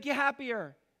that'll make you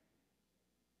happier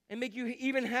and make you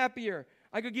even happier.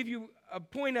 I could give you a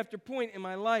point after point in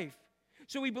my life.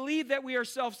 So we believe that we are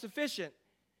self-sufficient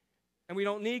and we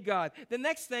don't need God. The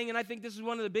next thing, and I think this is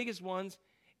one of the biggest ones,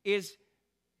 is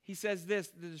he says this,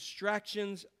 the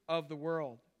distractions of the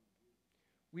world.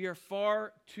 We are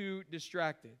far too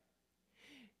distracted.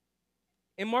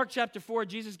 In Mark chapter 4,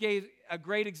 Jesus gave a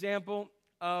great example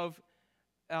of,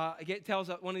 it tells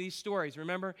one of these stories.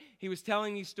 Remember, he was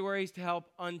telling these stories to help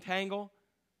untangle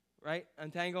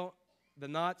the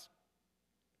knots.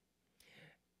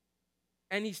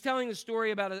 And he's telling the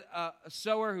story about a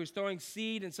sower who's throwing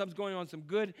seed, and some's going on some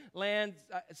good land,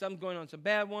 some's going on some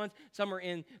bad ones, some are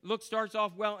starts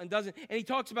off well and doesn't. And he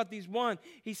talks about these one.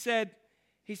 He said,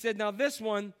 now this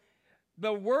one,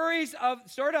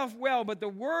 start off well, but the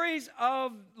worries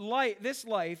of this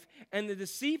life and the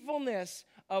deceitfulness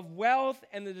of wealth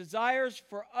and the desires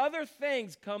for other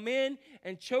things come in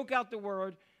and choke out the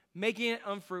word, making it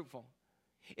unfruitful.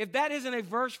 If that isn't a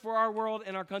verse for our world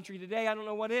and our country today, I don't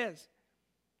know what is.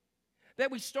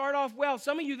 That we start off well.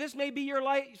 Some of you, this may be your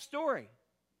life story.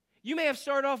 You may have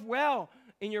started off well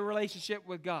in your relationship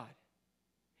with God.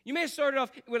 You may have started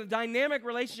off with a dynamic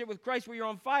relationship with Christ where you're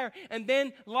on fire, and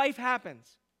then life happens.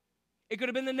 It could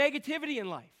have been the negativity in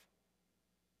life.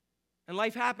 And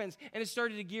life happens, and it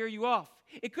started to gear you off.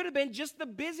 It could have been just the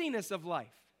busyness of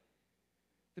life.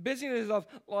 The busyness of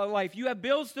life. You have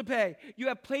bills to pay. You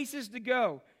have places to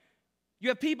go. You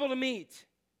have people to meet.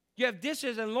 You have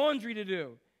dishes and laundry to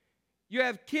do. You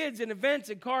have kids and events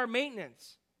and car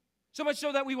maintenance. So much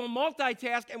so that we will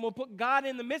multitask and we'll put God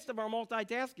in the midst of our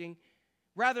multitasking,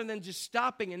 rather than just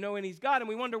stopping and knowing he's God. And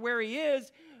we wonder where he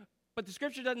is, but the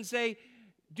scripture doesn't say,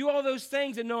 do all those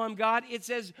things and know I'm God. It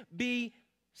says, be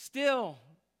still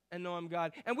and know I'm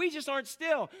God. And we just aren't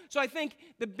still. So I think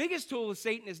the biggest tool of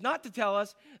Satan is not to tell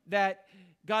us that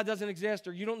God doesn't exist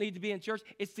or you don't need to be in church.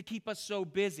 It's to keep us so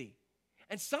busy.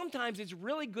 And sometimes it's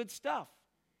really good stuff.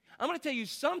 I'm going to tell you,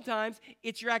 sometimes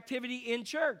it's your activity in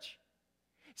church.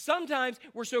 Sometimes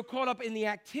we're so caught up in the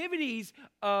activities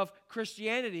of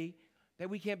Christianity that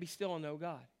we can't be still and know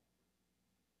God.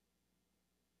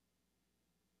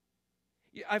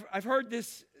 I've heard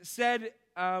this said,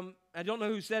 I don't know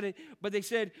who said it, but they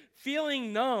said,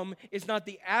 feeling numb is not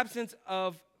the absence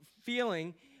of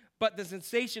feeling, but the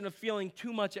sensation of feeling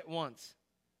too much at once.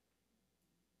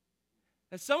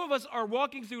 And some of us are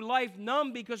walking through life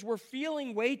numb because we're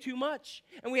feeling way too much,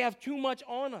 and we have too much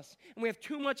on us, and we have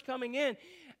too much coming in,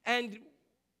 and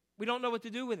we don't know what to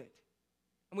do with it.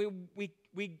 And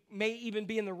we may even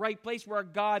be in the right place where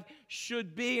God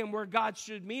should be and where God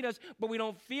should meet us, but we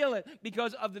don't feel it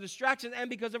because of the distractions and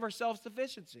because of our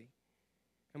self-sufficiency.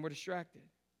 And we're distracted.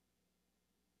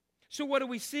 So what do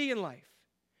we see in life?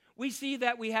 We see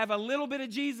that we have a little bit of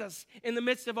Jesus in the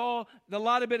midst of the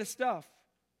lot of bit of stuff.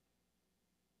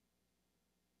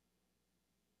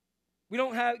 We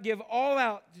don't give all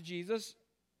out to Jesus,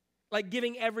 like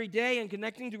giving every day and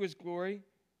connecting to his glory.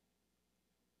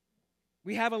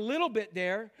 We have a little bit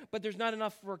there, but there's not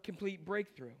enough for a complete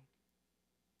breakthrough.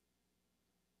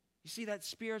 You see that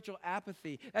spiritual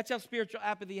apathy. That's how spiritual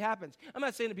apathy happens. I'm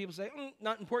not saying that people say,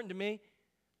 not important to me.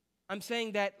 I'm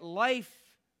saying that life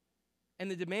and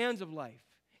the demands of life.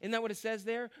 Isn't that what it says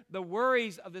there? The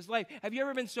worries of this life. Have you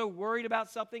ever been so worried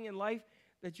about something in life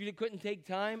that you couldn't take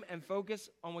time and focus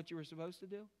on what you were supposed to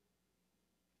do?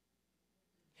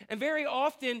 And very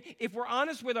often, if we're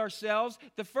honest with ourselves,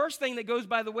 the first thing that goes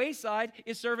by the wayside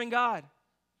is serving God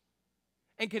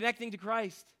and connecting to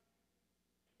Christ.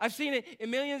 I've seen it in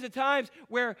millions of times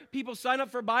where people sign up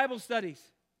for Bible studies.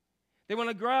 They want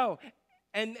to grow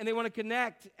and they want to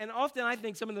connect. And often I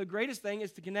think some of the greatest thing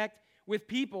is to connect with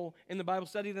people in the Bible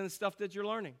study than the stuff that you're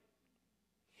learning.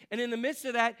 And in the midst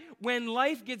of that, when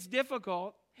life gets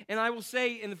difficult, and I will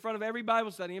say in the front of every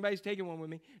Bible study, anybody who's taken one with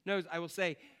me knows I will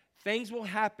say, things will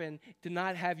happen to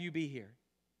not have you be here.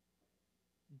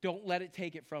 Don't let it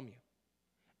take it from you.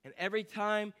 And every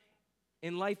time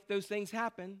in life those things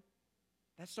happen,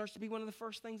 that starts to be one of the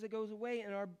first things that goes away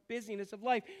in our busyness of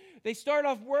life. They start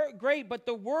off great, but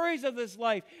the worries of this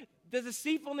life, the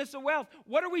deceitfulness of wealth,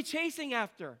 what are we chasing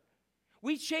after?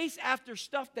 We chase after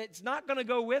stuff that's not going to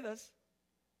go with us.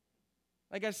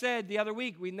 Like I said the other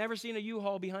week, we've never seen a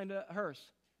U-Haul behind a hearse.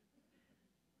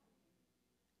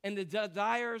 And the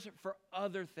desires for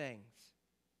other things,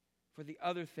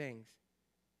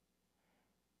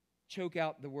 choke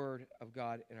out the word of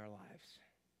God in our lives.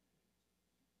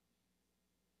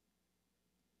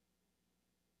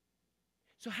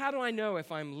 So how do I know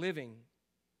if I'm living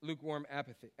lukewarm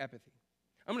apathy? I'm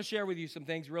going to share with you some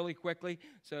things really quickly,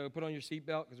 so put on your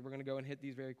seatbelt because we're going to go and hit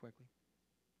these very quickly.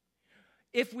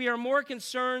 If we are more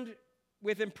concerned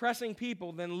with impressing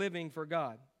people than living for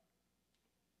God.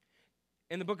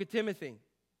 In the book of Timothy,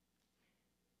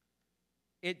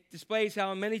 it displays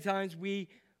how many times we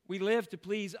live to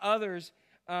please others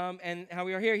and how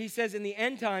we are here. He says in the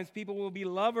end times, people will be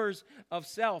lovers of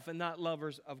self and not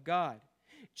lovers of God.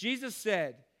 Jesus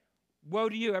said, woe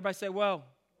to you. Everybody say, woe.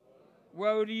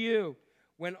 Woe to you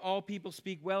when all people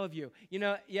speak well of you. You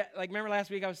know, like remember last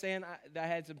week I was saying I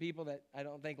had some people that I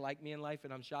don't think like me in life,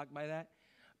 and I'm shocked by that.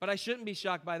 But I shouldn't be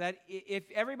shocked by that. If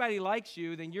everybody likes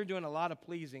you, then you're doing a lot of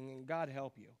pleasing, and God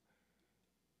help you.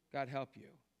 God help you.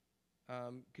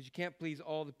 Because you can't please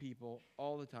all the people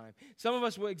all the time. Some of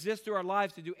us will exist through our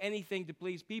lives to do anything to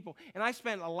please people. And I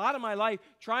spent a lot of my life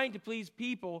trying to please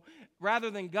people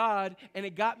rather than God, and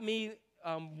it got me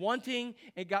wanting,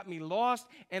 it got me lost,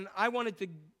 and I wanted to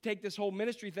take this whole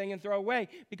ministry thing and throw away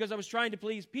because I was trying to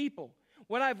please people.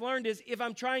 What I've learned is if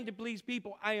I'm trying to please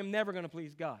people, I am never going to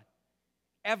please God.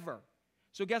 Ever.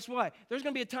 So guess what? There's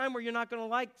going to be a time where you're not going to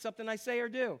like something I say or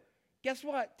do. Guess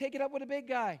what? Take it up with a big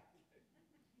guy.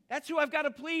 That's who I've got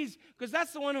to please, because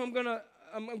that's the one who I'm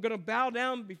going to bow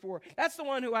down before. That's the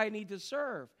one who I need to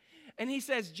serve. And he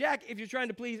says, Jack, if you're trying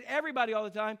to please everybody all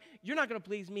the time, you're not going to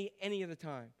please me any of the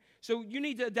time. So you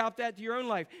need to adopt that to your own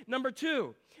life. Number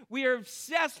 2, we are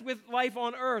obsessed with life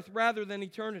on earth rather than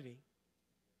eternity.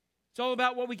 It's all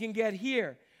about what we can get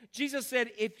here. Jesus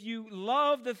said, if you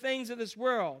love the things of this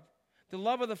world, the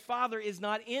love of the Father is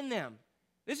not in them.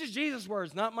 This is Jesus'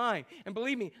 words, not mine. And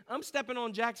believe me, I'm stepping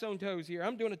on Jack's own toes here.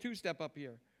 I'm doing a 2-step up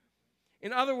here.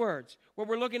 In other words, what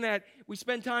we're looking at, we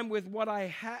spend time with what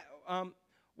I have,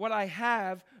 what I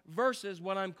have versus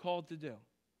what I'm called to do.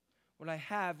 What I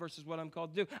have versus what I'm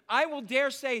called to do. I will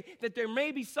dare say that there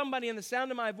may be somebody in the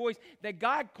sound of my voice that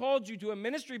God called you to a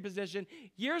ministry position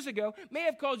years ago, may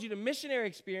have called you to missionary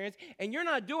experience, and you're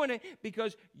not doing it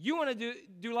because you want to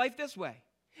do life this way.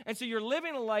 And so you're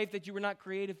living a life that you were not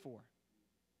created for.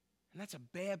 And that's a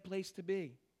bad place to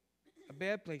be. A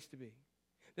bad place to be.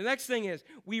 The next thing is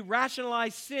we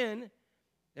rationalize sin,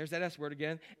 there's that S word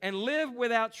again, and live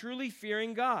without truly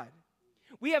fearing God.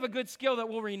 We have a good skill that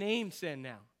we'll rename sin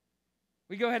now.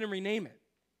 We go ahead and rename it.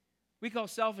 We call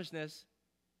selfishness,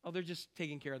 oh, they're just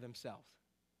taking care of themselves.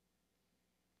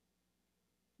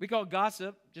 We call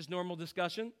gossip just normal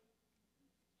discussion.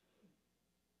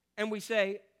 And we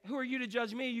say, who are you to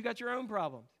judge me? You got your own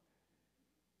problems.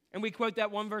 And we quote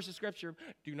that one verse of Scripture,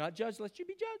 do not judge lest you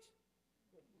be judged.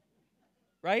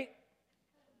 Right?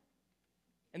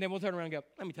 And then we'll turn around and go,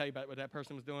 let me tell you about what that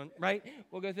person was doing. Right?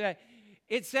 We'll go through that.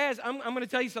 It says, I'm going to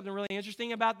tell you something really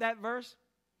interesting about that verse.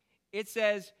 It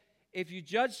says, if you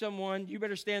judge someone, you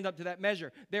better stand up to that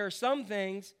measure. There are some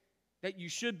things that you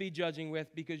should be judging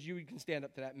with because you can stand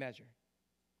up to that measure.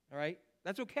 All right?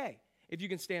 That's okay if you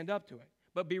can stand up to it.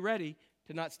 But be ready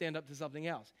to not stand up to something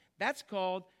else. That's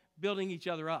called building each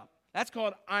other up. That's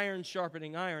called iron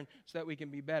sharpening iron so that we can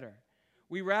be better.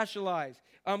 We rationalize.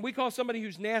 We call somebody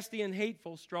who's nasty and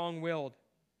hateful strong-willed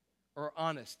or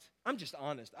honest. I'm just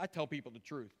honest. I tell people the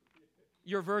truth.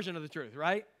 Your version of the truth,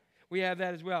 right? We have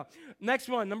that as well. Next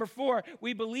one, number 4.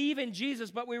 We believe in Jesus,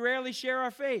 but we rarely share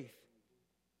our faith.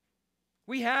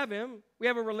 We have him. We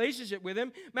have a relationship with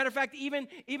him. Matter of fact, even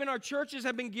our churches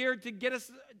have been geared to get us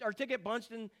our ticket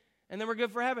punched, and then we're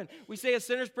good for heaven. We say a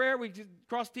sinner's prayer. We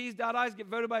cross T's, dot I's, get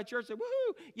voted by a church, say,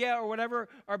 woohoo, yeah, or whatever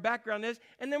our background is,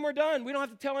 and then we're done. We don't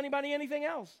have to tell anybody anything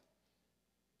else.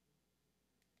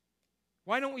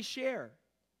 Why don't we share?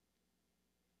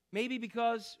 Maybe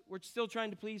because we're still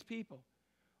trying to please people.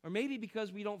 Or maybe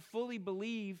because we don't fully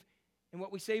believe in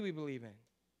what we say we believe in.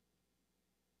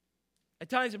 At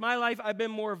times in my life, I've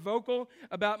been more vocal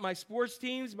about my sports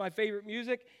teams, my favorite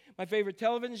music, my favorite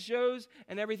television shows,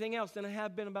 and everything else than I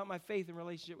have been about my faith and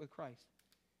relationship with Christ.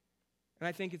 And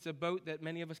I think it's a boat that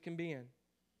many of us can be in.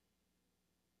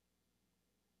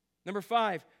 Number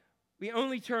 5, we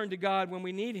only turn to God when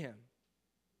we need him.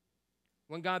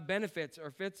 When God benefits or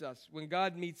fits us. When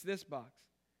God meets this box.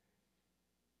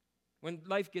 When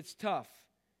life gets tough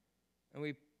and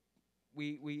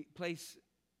we place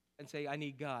and say, I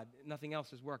need God. Nothing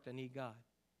else has worked. I need God.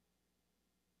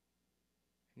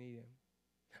 I need him.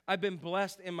 I've been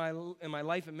blessed in my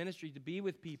life and ministry to be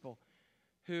with people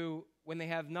who, when they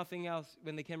have nothing else,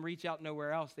 when they can reach out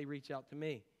nowhere else, they reach out to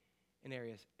me in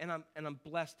areas. And I'm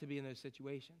blessed to be in those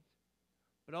situations.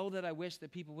 But oh, that I wish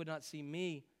that people would not see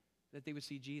me, that they would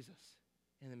see Jesus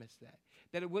in the midst of that.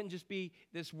 That it wouldn't just be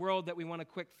this world that we want a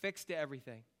quick fix to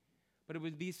everything, but it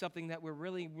would be something that we're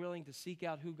really willing to seek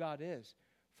out who God is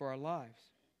for our lives.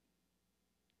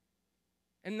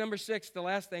 And number 6, the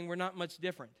last thing, we're not much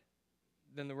different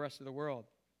than the rest of the world.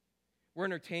 We're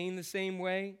entertained the same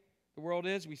way the world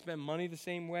is. We spend money the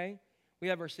same way. We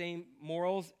have our same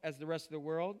morals as the rest of the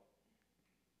world.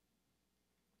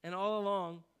 And all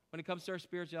along, when it comes to our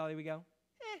spirituality, we go,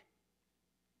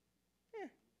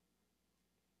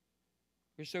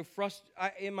 We're so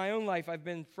in my own life, I've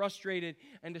been frustrated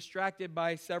and distracted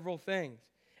by several things.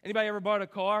 Anybody ever bought a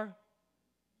car?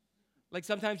 Like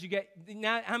sometimes you get,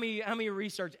 now, how many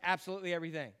research absolutely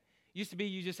everything? Used to be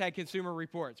you just had Consumer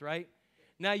Reports, right?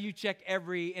 Now you check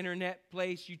every internet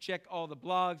place, you check all the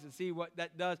blogs and see what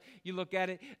that does. You look at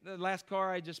it. The last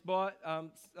car I just bought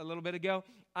a little bit ago,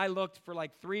 I looked for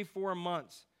like 3-4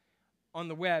 months on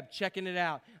the web, checking it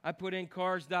out. I put in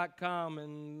cars.com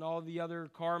and all the other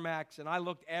CarMax, and I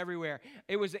looked everywhere.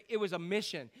 It was a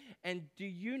mission. And do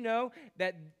you know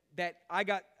that I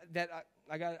got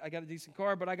a decent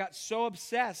car, but I got so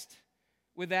obsessed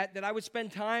with that I would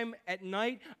spend time at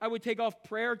night. I would take off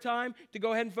prayer time to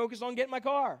go ahead and focus on getting my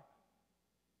car.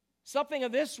 Something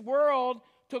of this world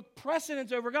took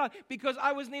precedence over God because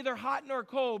I was neither hot nor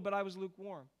cold, but I was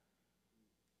lukewarm.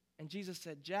 And Jesus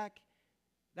said, Jack,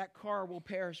 that car will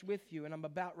perish with you, and I'm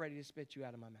about ready to spit you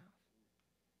out of my mouth.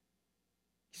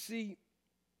 You see,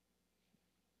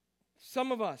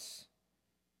 some of us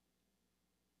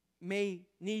may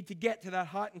need to get to that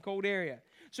hot and cold area.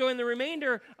 So in the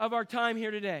remainder of our time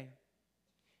here today,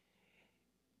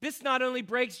 this not only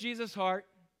breaks Jesus' heart,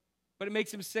 but it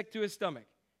makes him sick to his stomach.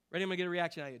 Ready? I'm going to get a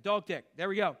reaction out of you. Dog tick. There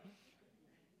we go.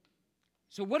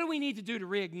 So what do we need to do to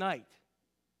reignite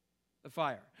the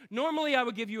fire. Normally, I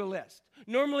would give you a list.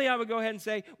 Normally, I would go ahead and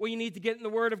say, well, you need to get in the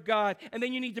Word of God, and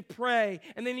then you need to pray,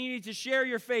 and then you need to share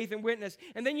your faith and witness,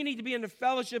 and then you need to be in the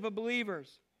fellowship of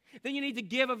believers. Then you need to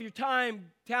give of your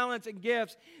time, talents, and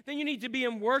gifts. Then you need to be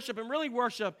in worship and really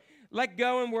worship. Let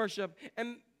go and worship.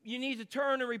 And you need to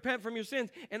turn and repent from your sins.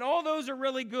 And all those are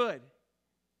really good.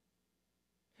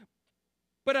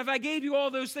 But if I gave you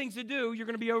all those things to do, you're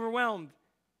going to be overwhelmed,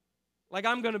 like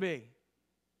I'm going to be.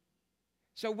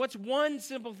 So what's one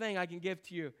simple thing I can give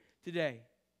to you today?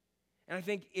 And I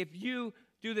think if you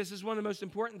do this, is one of the most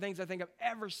important things I think I've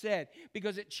ever said,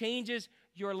 because it changes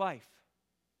your life.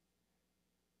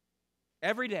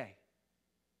 Every day,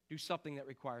 do something that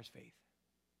requires faith.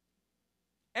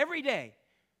 Every day.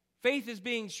 Faith is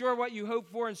being sure what you hope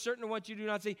for and certain of what you do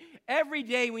not see. Every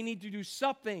day we need to do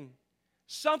something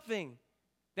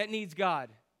that needs God,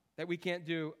 that we can't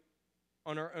do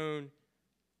on our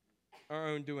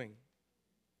own doing.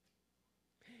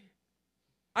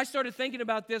 I started thinking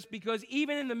about this because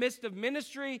even in the midst of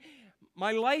ministry,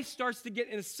 my life starts to get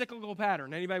in a cyclical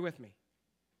pattern. Anybody with me?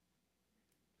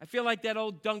 I feel like that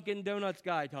old Dunkin' Donuts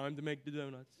guy, time to make the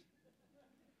donuts.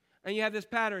 And you have this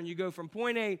pattern. You go from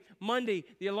point A, Monday,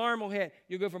 the alarm will hit.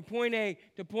 You'll go from point A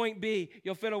to point B.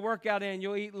 You'll fit a workout in.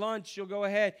 You'll eat lunch. You'll go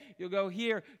ahead. You'll go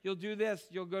here. You'll do this.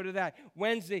 You'll go to that.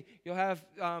 Wednesday, you'll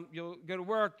go to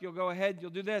work. You'll go ahead.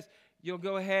 You'll do this. You'll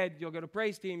go ahead. You'll go to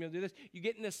praise team. You'll do this. You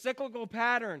get in a cyclical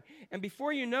pattern. And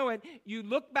before you know it, you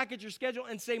look back at your schedule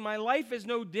and say, my life is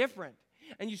no different.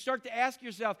 And you start to ask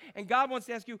yourself, and God wants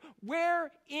to ask you,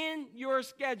 where in your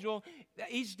schedule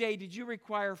each day did you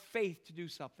require faith to do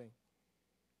something?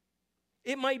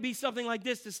 It might be something like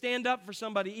this, to stand up for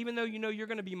somebody even though you know you're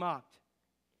going to be mocked.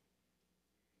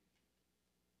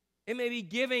 It may be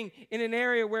giving in an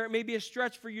area where it may be a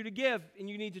stretch for you to give and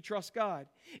you need to trust God.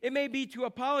 It may be to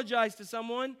apologize to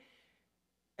someone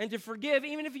and to forgive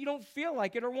even if you don't feel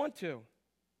like it or want to.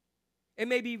 It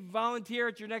may be volunteer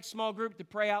at your next small group to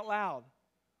pray out loud.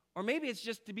 Or maybe it's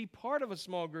just to be part of a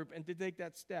small group and to take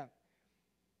that step.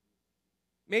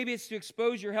 Maybe it's to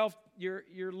expose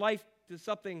your life to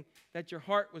something that your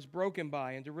heart was broken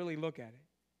by and to really look at it.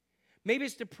 Maybe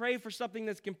it's to pray for something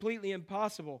that's completely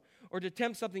impossible or to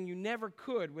attempt something you never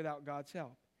could without God's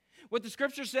help. What the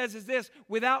scripture says is this: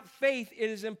 without faith, it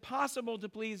is impossible to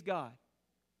please God.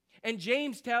 And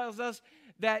James tells us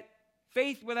that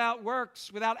faith without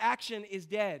works, without action, is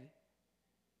dead.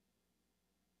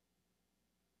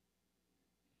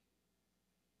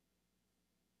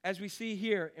 As we see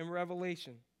here in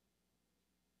Revelation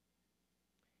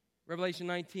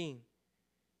 19,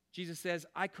 Jesus says,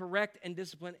 I correct and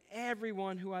discipline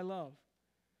everyone who I love.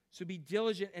 So be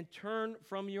diligent and turn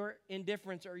from your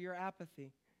indifference or your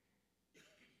apathy.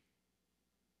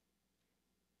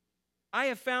 I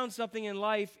have found something in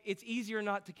life, it's easier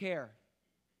not to care.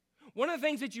 One of the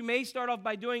things that you may start off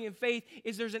by doing in faith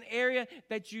is there's an area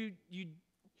that you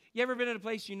ever been at a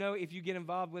place you know if you get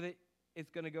involved with it,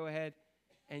 it's going to go ahead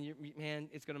and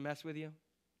it's going to mess with you.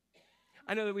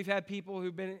 I know that we've had people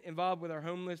who've been involved with our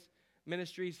homeless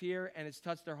ministries here, and it's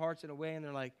touched their hearts in a way, and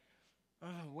they're like,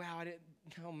 oh, wow,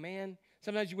 oh, man.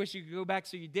 Sometimes you wish you could go back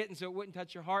so you didn't, so it wouldn't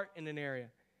touch your heart in an area.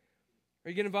 Or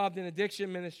you get involved in addiction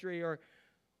ministry, or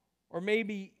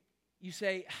maybe you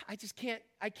say,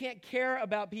 I can't care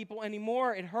about people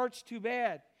anymore. It hurts too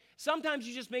bad. Sometimes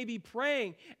you just may be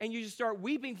praying, and you just start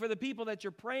weeping for the people that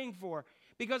you're praying for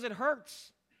because it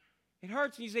hurts. It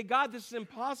hurts, and you say, God, this is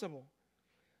impossible.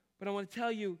 But I want to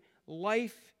tell you,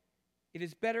 life, it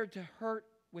is better to hurt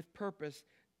with purpose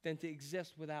than to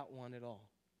exist without one at all.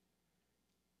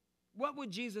 What would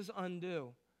Jesus undo?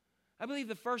 I believe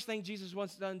the first thing Jesus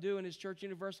wants to undo in his church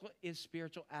universal is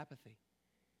spiritual apathy.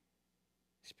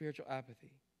 Spiritual apathy.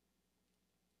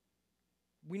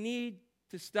 We need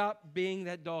to stop being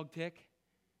that dog tick.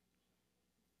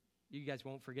 You guys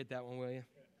won't forget that one, will you?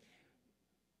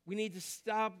 We need to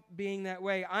stop being that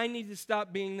way. I need to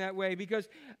stop being that way because,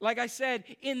 like I said,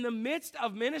 in the midst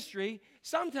of ministry,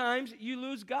 sometimes you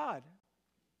lose God.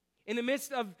 In the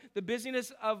midst of the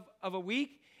busyness of a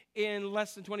week, in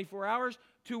less than 24 hours,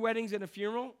 2 weddings and a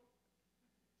funeral,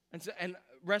 and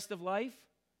rest of life,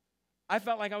 I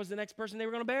felt like I was the next person they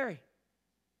were going to bury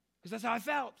because that's how I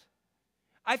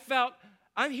felt.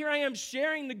 I am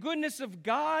sharing the goodness of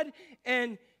God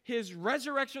and his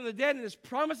resurrection of the dead and his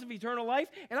promise of eternal life,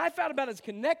 and I felt about as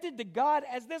connected to God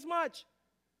as this much.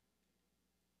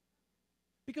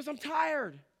 Because I'm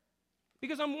tired.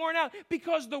 Because I'm worn out.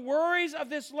 Because the worries of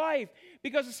this life.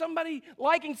 Because of somebody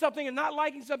liking something and not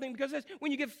liking something. Because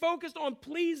when you get focused on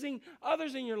pleasing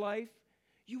others in your life,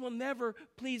 you will never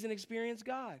please and experience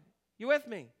God. You with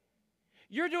me?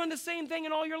 You're doing the same thing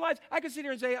in all your lives. I could sit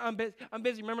here and say, I'm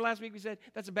busy. Remember last week we said,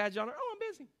 that's a badge of honor? Oh, I'm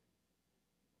busy.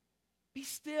 Be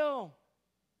still.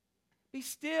 Be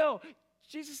still.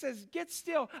 Jesus says, get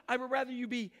still. I would rather you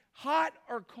be hot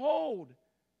or cold,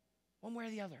 one way or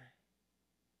the other.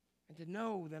 And to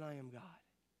know that I am God,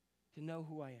 to know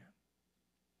who I am.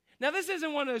 Now, this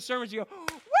isn't one of those sermons you go,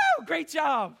 woo, great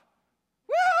job.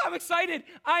 Woo, I'm excited.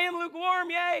 I am lukewarm,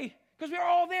 yay. Because we're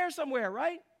all there somewhere,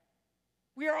 right?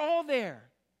 We are all there.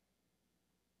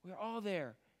 We are all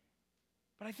there.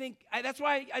 But I think, that's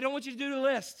why I don't want you to do the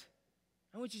list.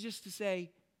 I want you just to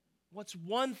say, what's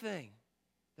one thing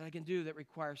that I can do that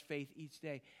requires faith each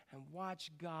day, and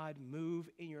watch God move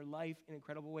in your life in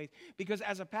incredible ways. Because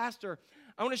as a pastor,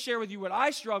 I want to share with you what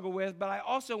I struggle with, but I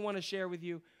also want to share with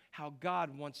you how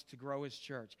God wants to grow his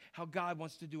church, how God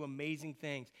wants to do amazing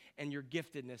things, and your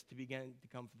giftedness to begin to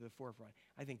come to the forefront.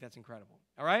 I think that's incredible.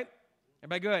 All right?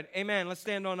 Everybody good? Amen. Let's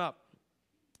stand on up.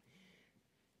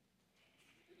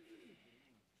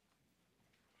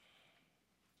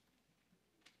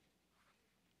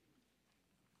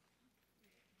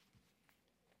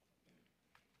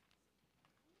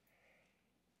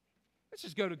 Let's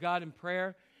just go to God in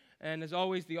prayer. And as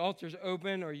always, the altar's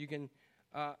open, or you can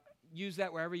use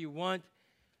that wherever you want.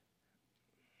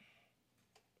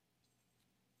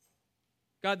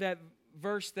 God, that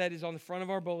verse that is on the front of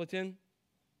our bulletin,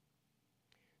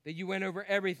 that you went over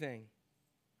everything,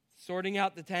 sorting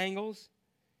out the tangles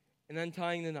and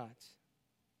untying the knots.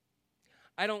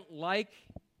 I don't like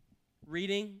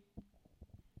reading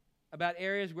about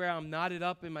areas where I'm knotted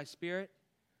up in my spirit.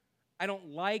 I don't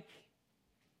like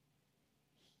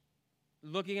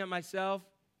looking at myself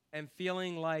and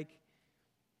feeling like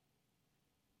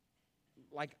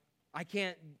I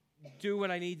can't do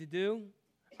what I need to do.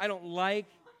 I don't like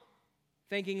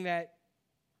thinking that,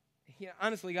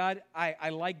 honestly, God, I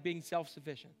like being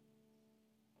self-sufficient.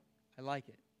 I like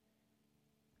it.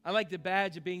 I like the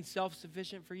badge of being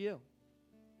self-sufficient for you.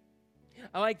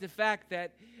 I like the fact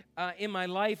that in my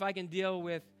life I can deal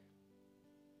with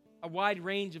a wide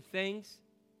range of things.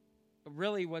 But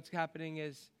really what's happening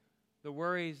is the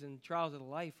worries and trials of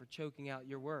life are choking out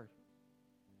your word.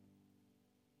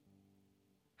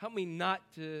 Help me not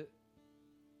to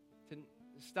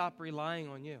stop relying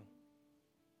on you.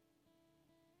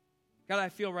 God, I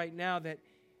feel right now that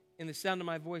in the sound of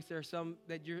my voice, there are some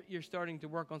that you're starting to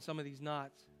work on some of these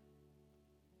knots.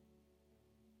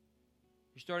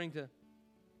 You're starting to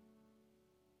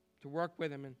work with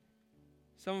them, and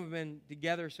some have been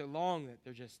together so long that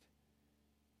they're just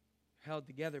held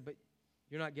together, but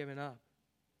you're not giving up.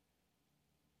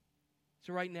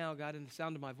 So right now, God, in the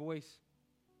sound of my voice,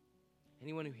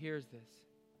 anyone who hears this,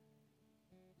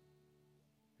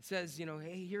 it says,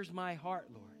 hey, here's my heart,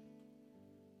 Lord.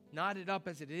 Knotted up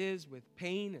as it is with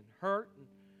pain and hurt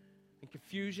and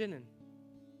confusion. And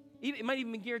it might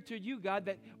even be geared to you, God,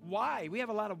 that why? We have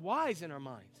a lot of whys in our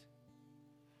minds.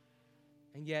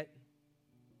 And yet,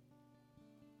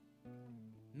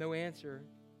 no answer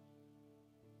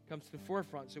comes to the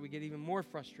forefront, so we get even more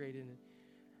frustrated.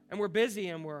 And we're busy,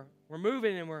 and we're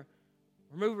moving, and we're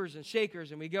movers and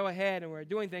shakers, and we go ahead, and we're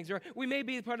doing things. Or we may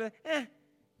be part of the,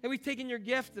 and we've taken your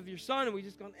gift of your son, and we've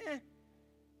just gone,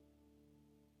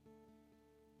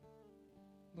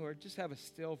 Lord, just have us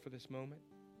still for this moment.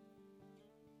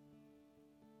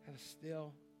 Have us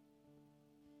still.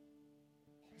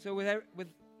 So with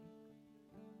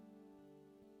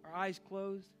our eyes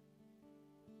closed,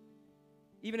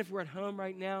 even if we're at home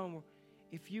right now, and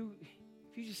if you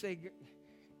just say,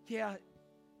 yeah,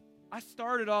 I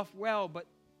started off well, but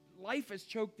life has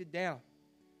choked it down.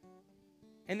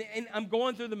 And I'm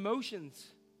going through the motions.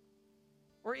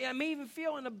 Or I may even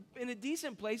feel in a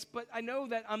decent place, but I know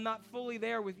that I'm not fully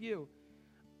there with you.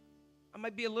 I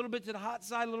might be a little bit to the hot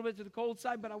side, a little bit to the cold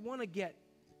side, but I want to get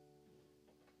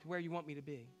to where you want me to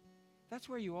be. That's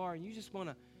where you are, and you just want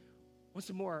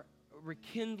some more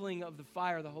rekindling of the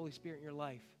fire of the Holy Spirit in your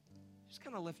life. Just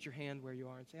kind of lift your hand where you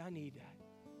are and say, I need that.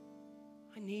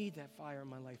 I need that fire in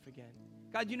my life again.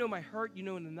 God, you know my hurt. You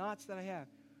know the knots that I have.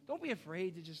 Don't be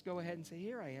afraid to just go ahead and say,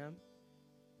 here I am.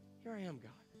 Here I am,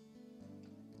 God.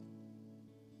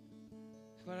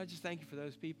 So Lord, I just thank you for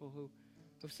those people who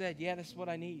have said, yeah, this is what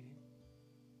I need.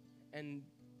 And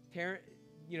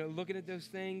looking at those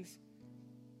things,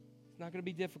 it's not going to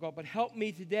be difficult, but help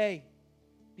me today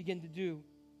begin to do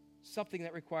something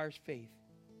that requires faith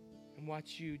and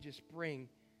watch you just bring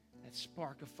that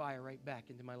spark of fire right back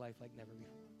into my life like never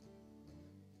before.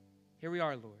 Here we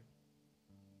are, Lord.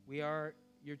 We are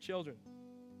your children,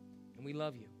 and we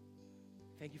love you.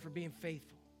 Thank you for being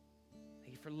faithful.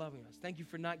 Thank you for loving us. Thank you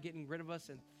for not getting rid of us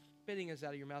and spitting us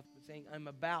out of your mouth, but saying, I'm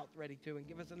about ready to, and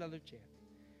give us another chance.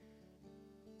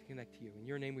 connect to you. In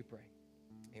your name we pray.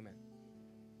 Amen.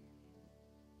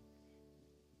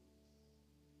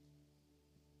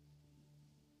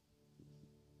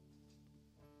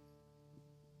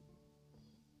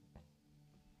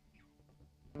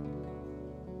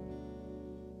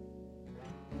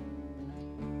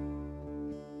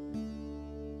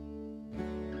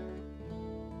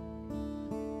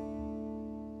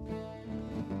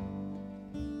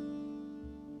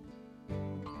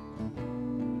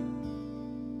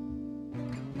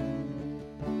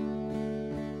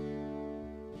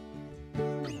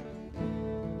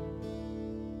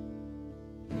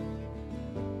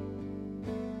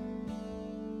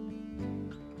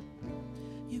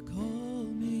 You call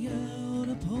me out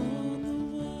upon the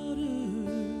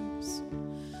waters,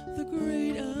 the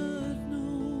great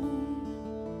unknown,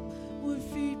 where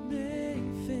feet may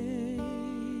fail.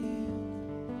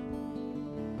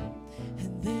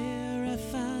 And there I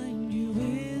find you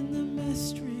in the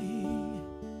mystery,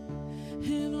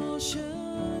 in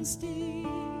oceans deep,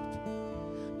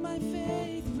 my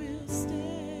faith will stand.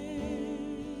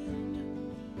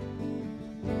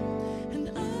 And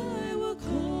I will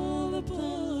call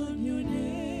upon your name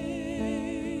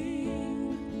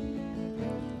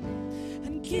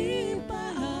and keep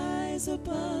my eyes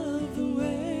above the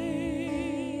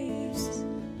waves.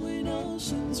 When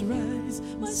oceans rise,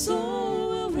 my soul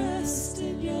will rest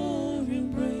in your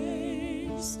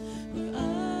embrace, where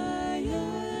I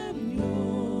am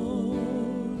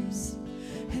yours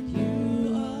and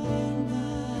you are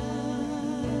mine.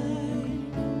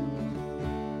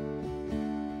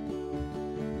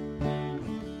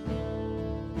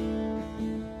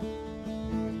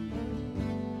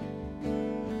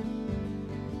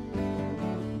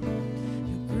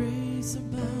 Your grace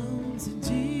abounds in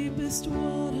deepest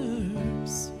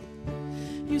waters.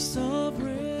 Your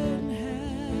sovereign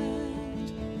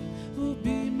hand will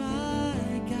be my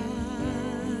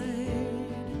guide.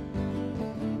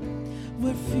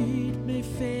 Where feet may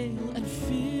fail and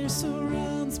fear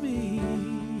surrounds me,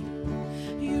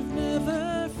 you've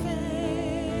never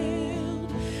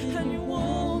failed and you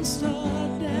won't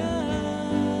start now.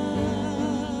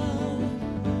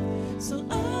 So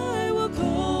I will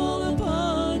call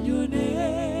upon your name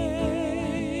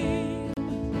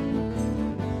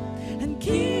and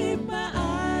keep my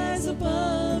eyes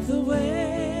above the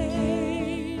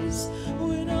waves.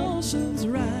 When oceans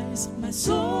rise, my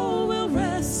soul will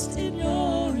rest in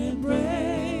your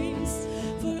embrace,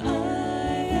 for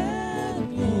I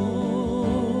am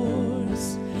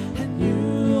yours and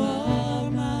you are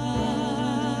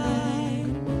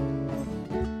mine.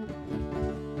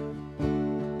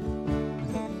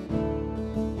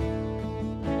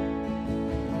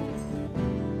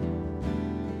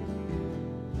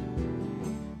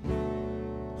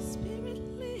 Spirit,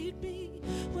 lead me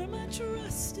where my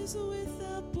trust is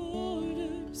without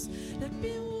borders. Let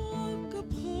me walk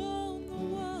upon the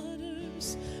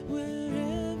waters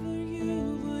wherever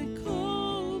you would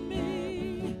call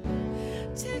me.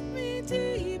 Take me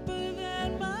deeper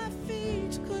than my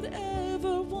feet could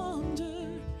ever wander,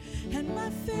 and my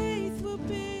faith will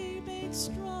be made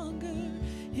stronger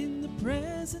in the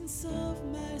presence of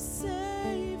my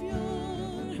Savior.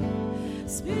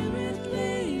 Spirit,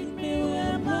 lead me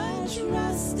where my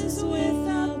trust is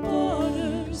without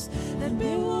borders. Let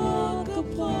me walk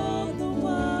upon the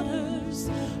waters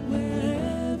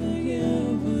wherever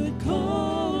you would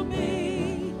call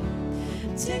me.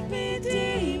 Take me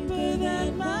deeper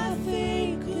than my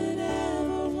feet could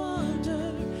ever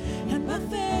wander, and my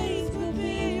faith will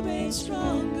be made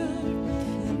stronger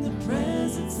in the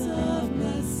presence of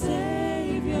my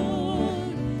Savior.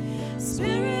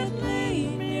 Spirit,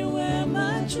 lead me where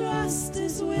my trust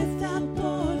is without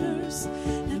borders.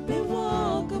 Let me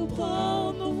walk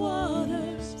upon the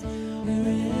waters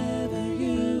wherever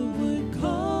you would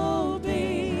call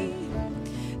me.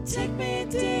 Take me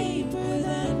deeper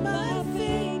than my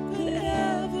feet could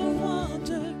ever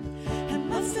wander, and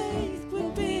my faith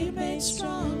will be made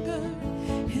stronger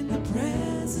in the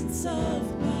presence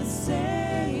of my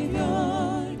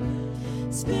Savior.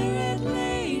 Spirit,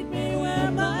 lead me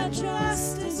where my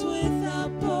trust is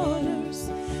without borders.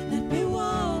 Let me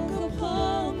walk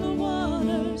upon the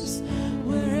waters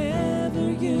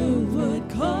wherever you would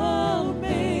call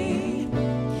me.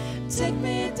 Take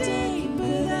me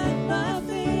deeper than my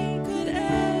feet could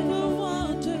ever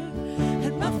wander,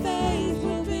 and my faith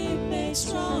will be made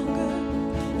stronger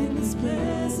in this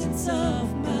presence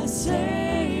of my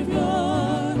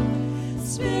Savior.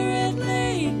 Spirit,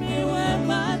 lead me where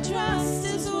my trust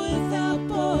is without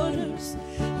borders.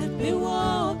 Let me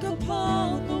walk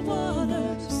upon the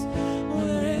waters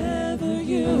wherever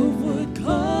you would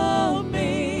call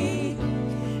me.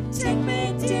 Take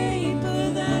me deeper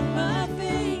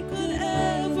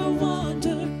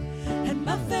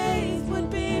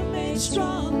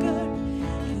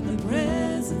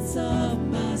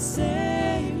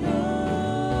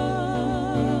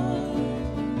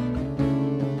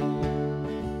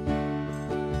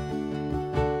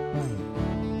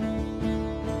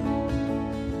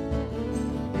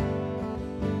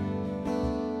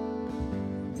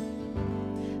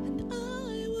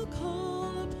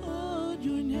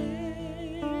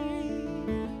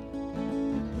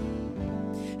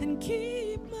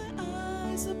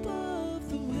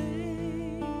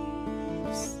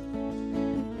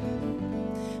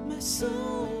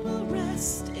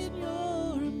rest in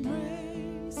your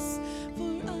embrace,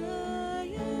 for I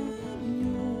am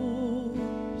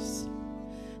yours,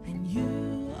 and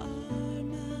you are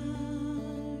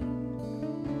mine.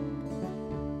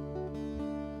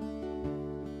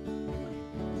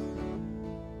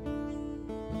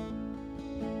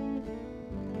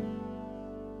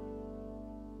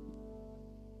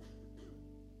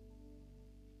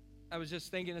 I was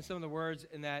just thinking of some of the words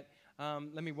in that,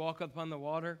 let me walk upon the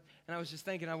water. And I was just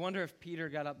thinking, I wonder if Peter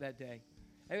got up that day.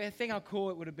 I think how cool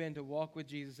it would have been to walk with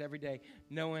Jesus every day,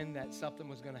 knowing that something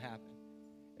was going to happen.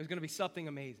 It was going to be something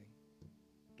amazing.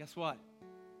 Guess what?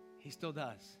 He still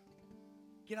does.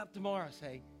 Get up tomorrow,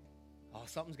 say, oh,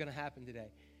 something's going to happen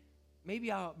today.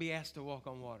 Maybe I'll be asked to walk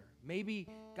on water. Maybe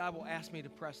God will ask me to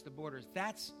press the borders.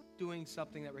 That's doing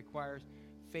something that requires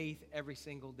faith every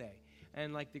single day.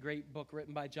 And like the great book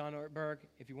written by John Ortberg,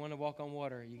 if you want to walk on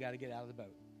water, you got to get out of the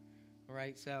boat. All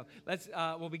right, so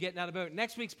we'll be getting out of the boat.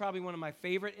 Next week's probably one of my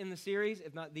favorite in the series,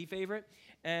 if not the favorite,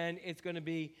 and it's going to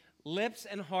be lips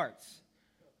and hearts.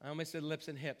 I almost said lips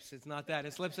and hips. It's not that.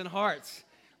 It's lips and hearts.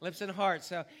 Lips and hearts.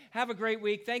 So have a great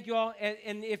week. Thank you all.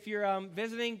 And if you're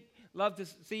visiting, love to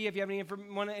see you. If you have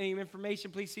any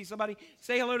information, please see somebody.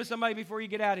 Say hello to somebody before you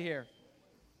get out of here.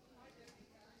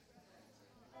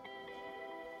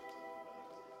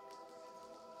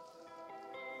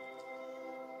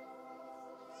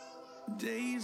 Days